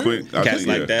sure. Quinn, cats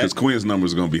like that? Because Quinn's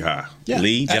numbers are going to be high. Yeah.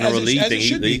 Lee, General Lee, think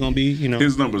he's going to be.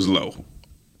 His numbers low.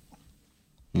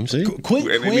 See? And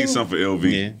they need something for LV.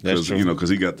 Yeah, that's true. Because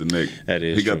he got the neck. That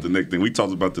is He got the neck thing. We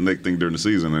talked about the neck thing during the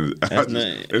season, and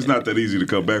it's not that easy to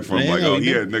come back from. He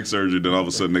had neck surgery, then all of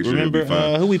a sudden next year he'll be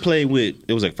fine. Who we played with?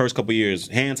 It was like first couple years.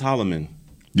 Hans Holloman.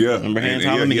 Yeah. Remember Hans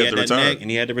Holloman? He had that neck, and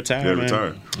he had to retire. He had to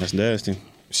retire. That's nasty.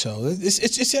 So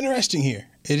it's interesting here.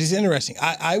 It is interesting.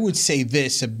 I would say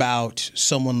this about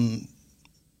someone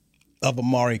of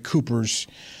Amari Cooper's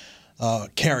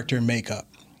character and makeup.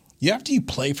 After you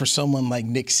play for someone like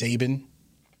Nick Saban,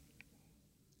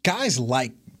 guys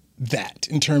like that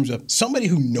in terms of somebody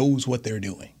who knows what they're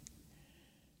doing.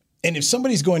 And if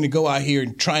somebody's going to go out here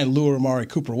and try and lure Amari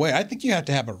Cooper away, I think you have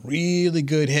to have a really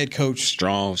good head coach.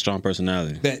 Strong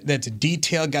personality. That's a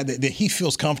detailed guy that he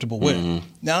feels comfortable with. Mm-hmm.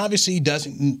 Now, obviously, he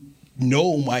doesn't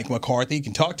know Mike McCarthy. He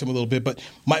can talk to him a little bit, but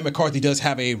Mike McCarthy does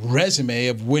have a resume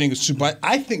of winning a Super Bowl.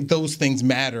 I think those things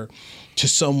matter to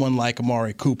someone like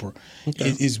Amari Cooper,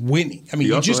 is winning. I mean,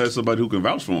 he also has somebody who can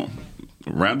vouch for him.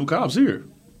 Randall Cobb's here.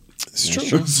 It's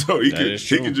true. So he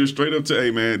can just straight up say,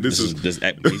 "Hey, man, this is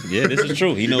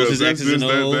true. He knows his X's and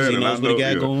O's. He knows what he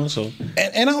got going." So,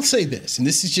 and I'll say this, and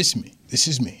this is just me. This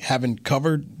is me having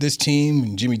covered this team,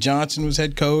 and Jimmy Johnson was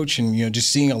head coach, and just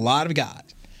seeing a lot of guys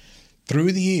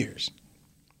through the years.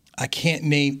 I can't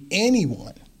name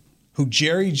anyone who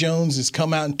Jerry Jones has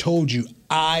come out and told you,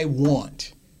 "I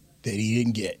want." That he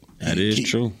didn't get. That is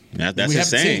true. That's his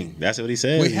saying. That's what he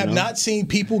said. We have not seen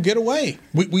people get away.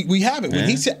 We haven't. When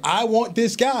he said, "I want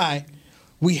this guy,"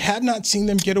 we have not seen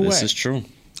them get away. This is true.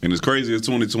 And as crazy as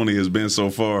 2020 has been so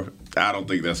far, I don't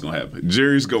think that's going to happen.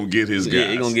 Jerry's going to get his guys. Yeah,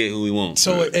 he's going to get who he wants.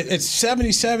 So at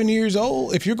 77 years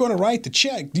old, if you're going to write the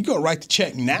check, you're going to write the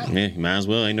check now. Yeah, might as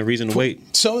well. Ain't no reason to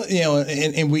wait. So,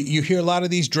 you hear a lot of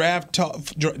these draft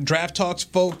talks,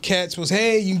 folk cats was,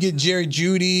 hey, you can get Jerry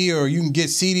Jeudy or you can get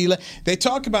CeeDee. They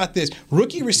talk about this.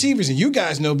 Rookie receivers, and you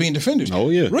guys know being defenders. Oh,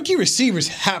 yeah. Rookie receivers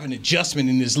have an adjustment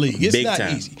in this league. It's not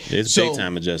easy. It's big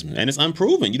time adjustment. And it's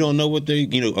unproven. You don't know what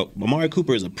Amari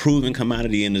Cooper is a proven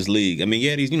commodity in this league. I mean,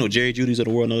 these, Jerry Jeudy's of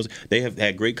the world knows they have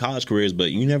had great college careers, but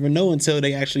you never know until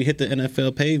they actually hit the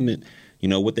NFL pavement,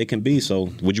 what they can be. So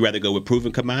would you rather go with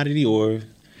proven commodity or,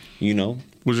 Well,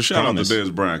 just shout out to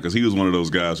Dez Bryant because he was one of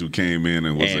those guys who came in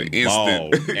and was an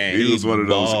instant. He was one of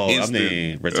those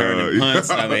instant. Returning punts.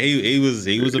 He was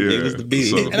the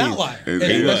beast. An outlier.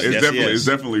 It's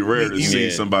definitely rare to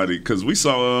see somebody because we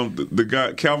saw the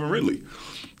guy Calvin Ridley.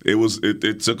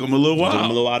 It took him a little while. It took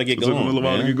him a little while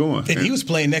to get going. And he was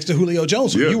playing next to Julio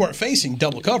Jones, who you weren't facing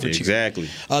double coverage. Exactly.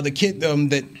 The kid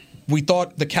that we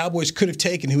thought the Cowboys could have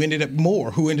taken, who ended up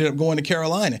going to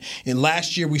Carolina. And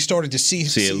last year we started to see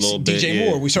a little DJ bit,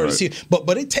 Moore. We started to see it,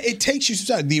 but it takes you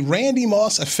some time. The Randy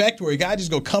Moss effect, where a guy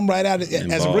just go come right out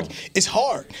as a rookie, it's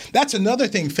hard. That's another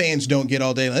thing fans don't get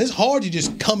all day long. It's hard to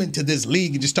just come into this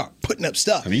league and just start putting up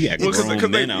stuff. You got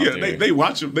grown men out there. They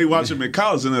watch him. They watch him in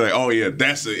college, and they're like, "Oh yeah,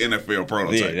 that's an NFL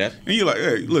prototype." And you're like,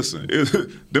 "Hey, listen,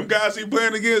 them guys he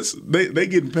playing against, they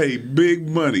getting paid big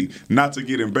money not to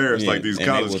get embarrassed like these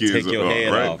college kids are,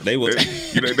 right? Off. They're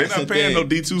not paying no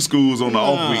D2 schools on the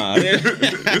off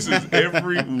week. This is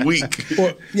every week.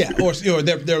 Or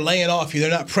they're laying off you. They're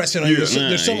not pressing on you.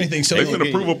 There's so many things. So they're going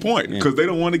to prove a point because they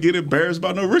don't want to get embarrassed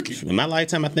by no rookie. In my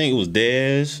lifetime, I think it was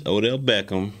Dez, Odell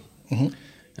Beckham. Mm-hmm.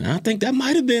 And I think that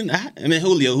might have been.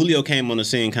 Julio came on the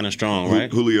scene kind of strong, right?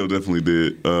 Julio definitely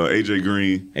did. AJ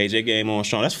Green. AJ came on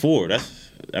strong. That's 4.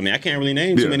 I can't really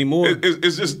name too many more.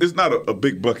 It's not a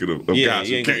big bucket of guys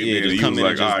who came in and he was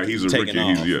like, all right, he's a rookie.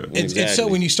 And so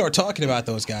when you start talking about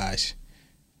those guys,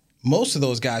 most of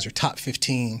those guys are top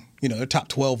 15. They're top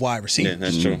 12 wide receivers. Yeah,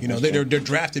 that's true. They're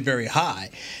drafted very high,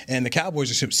 and the Cowboys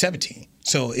are 17.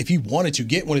 So if you wanted to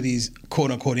get one of these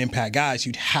quote unquote impact guys,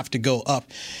 you'd have to go up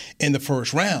in the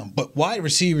first round. But wide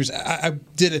receivers, I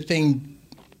did a thing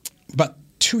about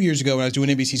 2 years ago when I was doing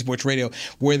NBC Sports Radio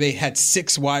where they had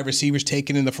 6 wide receivers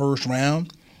taken in the first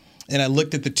round, and I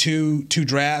looked at the two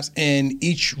drafts, and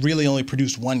each really only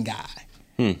produced one guy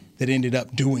that ended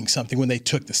up doing something when they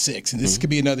took the 6. And this could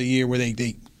be another year where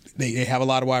they have a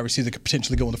lot of wide receivers that could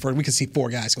potentially go in the first. We could see 4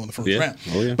 guys go in the first round.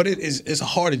 Oh, yeah. But it's a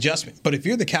hard adjustment. But if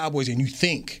you're the Cowboys and you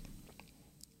think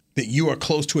that you are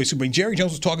close to a Super Bowl, Jerry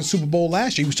Jones was talking Super Bowl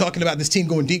last year. He was talking about this team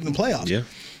going deep in the playoffs. Yeah.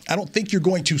 I don't think you're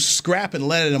going to scrap and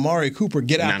let Amari Cooper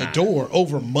get out the door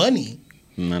over money,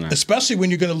 especially when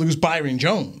you're going to lose Byron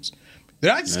Jones.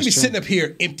 They're not just going to be sitting up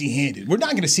here empty-handed. We're not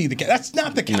going to see that's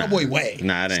not the Cowboy way. It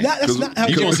ain't. That's not how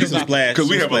you're going to see some splash. Because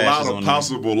we have a lot of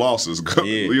possible losses.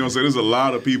 You know what I'm saying? There's a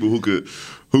lot of people who could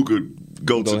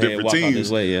go to different teams. This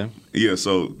way, yeah.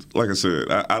 So like I said,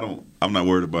 I'm not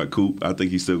worried about Coop. I think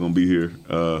he's still going to be here.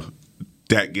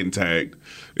 Dak getting tagged,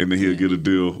 and then he'll get a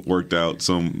deal worked out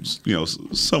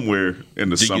somewhere in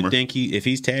the summer. Do you think if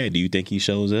he's tagged, do you think he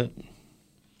shows up?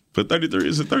 For 33,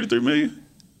 is it $33 million?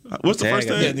 What's the first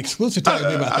tag? Yeah, the exclusive tag would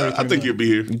be about 33 I think he'll be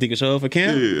here. You think he'll show up for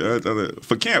camp? Yeah,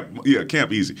 for camp. Yeah,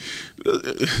 camp easy.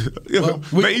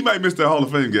 He might miss the Hall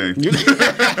of Fame game. he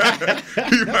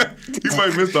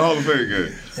might miss the Hall of Fame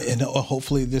game. And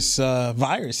hopefully this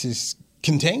virus is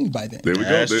contained by then. There we go.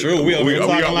 That's true.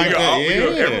 Everybody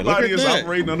is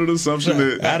operating under the assumption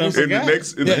that in the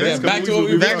next couple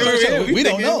weeks, we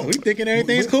don't know. We thinking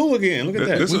everything's cool again. Look at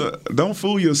that. Don't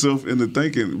fool yourself into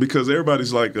thinking, because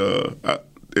everybody's like,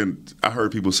 and I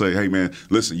heard people say, hey, man,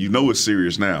 listen, it's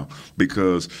serious now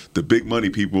because the big money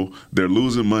people, they're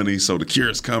losing money, so the cure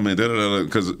is coming,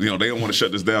 because they don't want to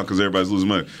shut this down because everybody's losing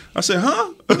money. I said,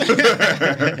 huh?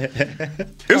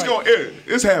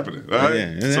 It's happening, all right?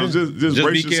 Yeah. So just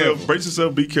brace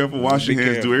yourself, be careful, wash your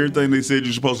hands, do everything they said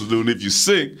you're supposed to do, and if you're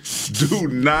sick, do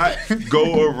not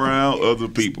go around other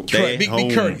people. Correct.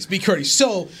 Be courteous.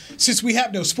 So, since we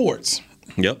have no sports,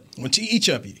 to each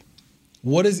of you,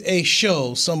 what is a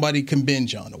show somebody can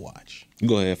binge on to watch?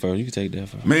 Go ahead first. You can take that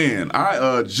first. Man,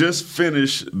 I just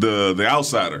finished the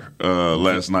Outsider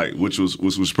last night, which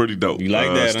was pretty dope. You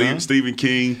like that, Stephen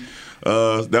King.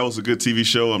 That was a good TV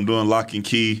show. I'm doing Lock and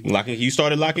Key. You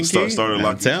started Lock and Key? Started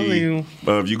Lock and Key. I'm telling you.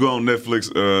 If you go on Netflix,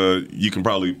 you can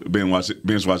probably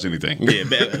binge watch anything. Yeah,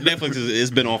 Netflix has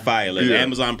been on fire.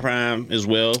 Amazon Prime as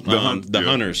well. The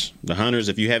Hunters. The Hunters.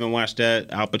 If you haven't watched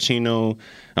that, Al Pacino.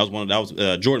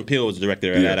 Jordan Peele was the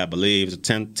director of that, I believe. It's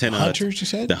 10 Hunters, you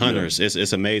said? The Hunters. Yeah.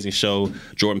 It's an amazing show.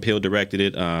 Jordan Peele directed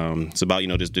it. It's about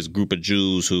this group of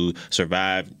Jews who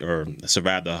survived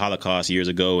the Holocaust years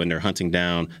ago, and they're hunting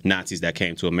down Nazis that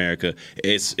came to America.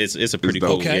 It's a pretty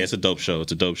cool. Yeah, it's a dope show.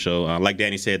 Like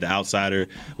Danny said, The Outsider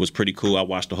was pretty cool. I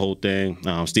watched the whole thing.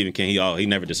 Stephen King, he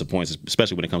never disappoints,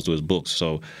 especially when it comes to his books.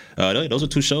 So those are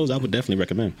 2 shows I would definitely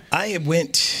recommend. I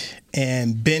went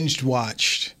and binged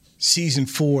watched Season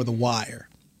 4 of The Wire.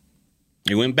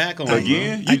 You went back on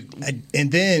again?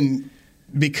 And then,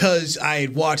 because I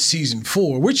had watched Season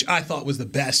 4, which I thought was the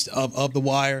best of The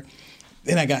Wire,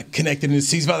 then I got connected in the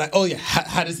season. I was like, oh yeah,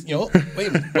 how does, wait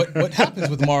a minute, what happens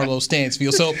with Marlo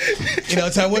Stansfield? So,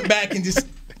 so I went back and just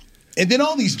And then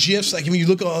all these GIFs, like if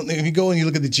you go and you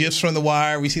look at the GIFs from The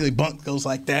Wire, we see like Bunk goes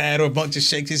like that, or Bunk just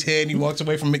shakes his head and he walks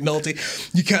away from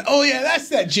McNulty. You kind of, oh yeah, that's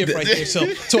that GIF right there.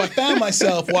 So I found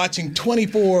myself watching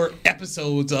 24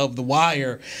 episodes of The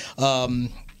Wire.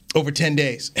 Over 10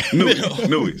 days.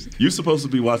 Newies, you're supposed to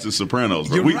be watching Sopranos,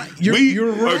 bro. You're right.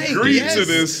 You're right. Agreed to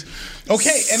this.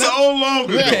 Okay, and long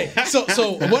ago. Okay,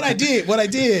 so what I did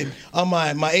on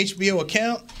my HBO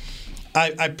account,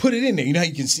 I put it in there. You know how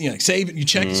you can see, save it, you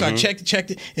check it. So I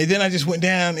checked it, and then I just went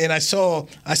down and I saw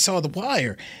The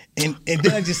Wire. And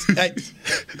then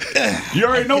you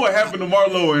already know what happened to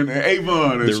Marlo and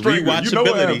Avon and Stringer. You know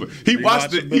what happened. He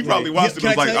watched it. He probably watched it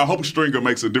and was like, I hope Stringer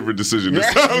makes a different decision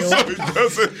this time. So he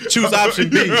doesn't. Choose option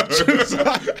B. Go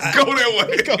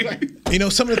that way.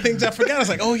 Some of the things I forgot. I was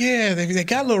like, oh yeah, they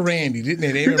got a little Randy, didn't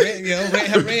they?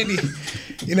 Randy.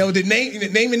 The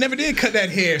name never did cut that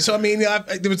hair. So I mean,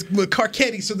 there was with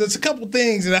Carcetti. So there's a couple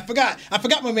things, and I forgot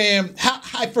my man.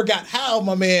 I forgot how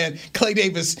my man Clay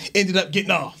Davis ended up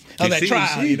getting off on that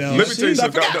trial. Let me tell you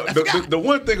something. The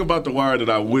one thing about The Wire that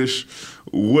I wish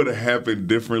would have happened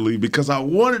differently, because I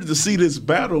wanted to see this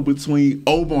battle between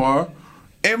Omar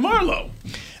and Marlo.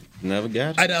 Never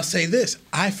got it. And I'll say this: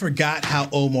 I forgot how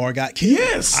Omar got killed.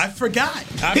 Yes, I forgot.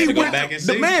 He went back and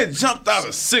the man jumped out a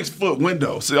 6-foot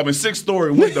window.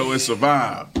 6-story window and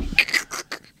survived.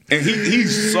 And he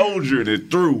soldiered it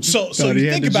through. So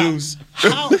you think about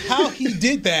how he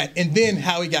did that, and then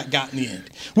how he got in the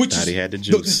end. Which is he had the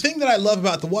juice. The thing that I love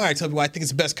about The Wire, tell me why I think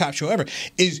it's the best cop show ever,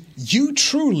 is you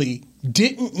truly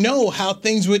didn't know how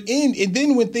things would end, and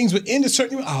then when things would end a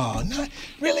certain way, not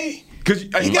really. Because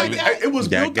it was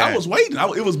built. I was waiting.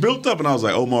 It was built up, and I was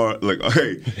like, Omar,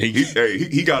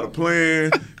 he got a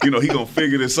plan. He gonna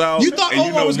figure this out. You thought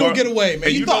Omar was gonna get away, man.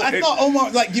 I thought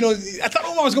Omar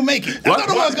was gonna make it. I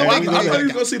thought he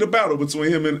was gonna see the battle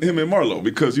between him and Marlo,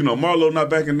 because Marlo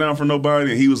not backing down for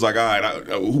nobody, and he was like, all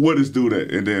right, what is do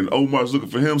that? And then Omar's looking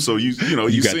for him, so you see him.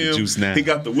 Juice now. He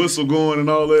got the whistle going and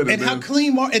all that. And how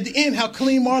clean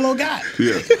Marlo got.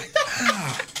 Yeah.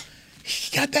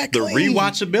 He got that clean. The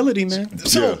rewatchability, man.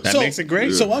 That makes it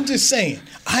great. So I'm just saying,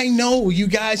 I know you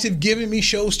guys have given me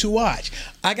shows to watch.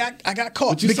 I got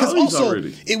caught because also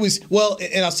it was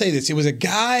and I'll say this: it was a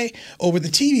guy over the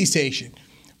TV station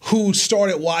who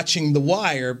started watching The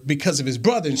Wire because of his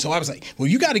brother, and so I was like, well,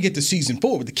 you got to get to season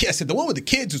 4 with the kids. I said the one with the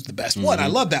kids was the best one. I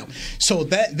love that one.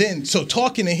 So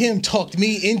talking to him talked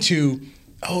me into.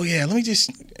 Oh yeah, let me just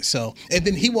and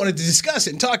then he wanted to discuss it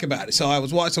and talk about it. So I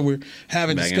was watching. So we're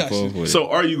having discussion.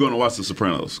 So are you going to watch The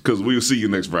Sopranos? Because we'll see you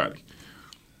next Friday.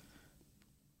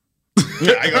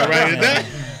 I gotta write it down.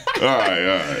 All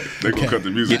right. They're gonna cut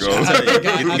the music off.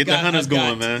 Get the hunters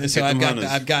going, man. So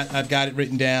I've got it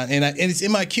written down, and it's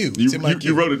in my queue.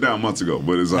 You wrote it down months ago,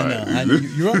 but it's all right.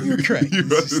 You're correct.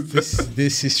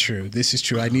 This is true. This is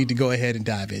true. I need to go ahead and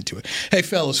dive into it. Hey,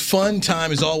 fellas, fun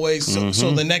time as always. So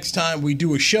the next time we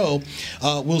do a show,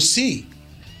 we'll see.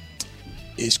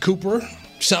 Is Cooper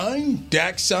signed?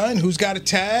 Dak signed? Who's got a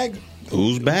tag?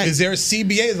 Who's back? Is there a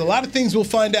CBA? There's a lot of things we'll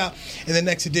find out in the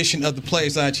next edition of the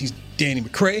Players Lounge. He's Danny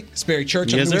McCray, Sperry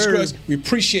Church. I'm Newies Scruggs. We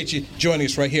appreciate you joining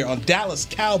us right here on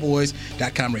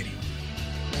DallasCowboys.com radio.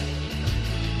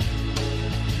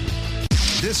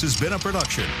 This has been a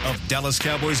production of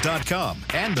DallasCowboys.com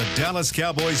and the Dallas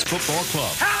Cowboys Football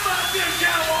Club. How about this,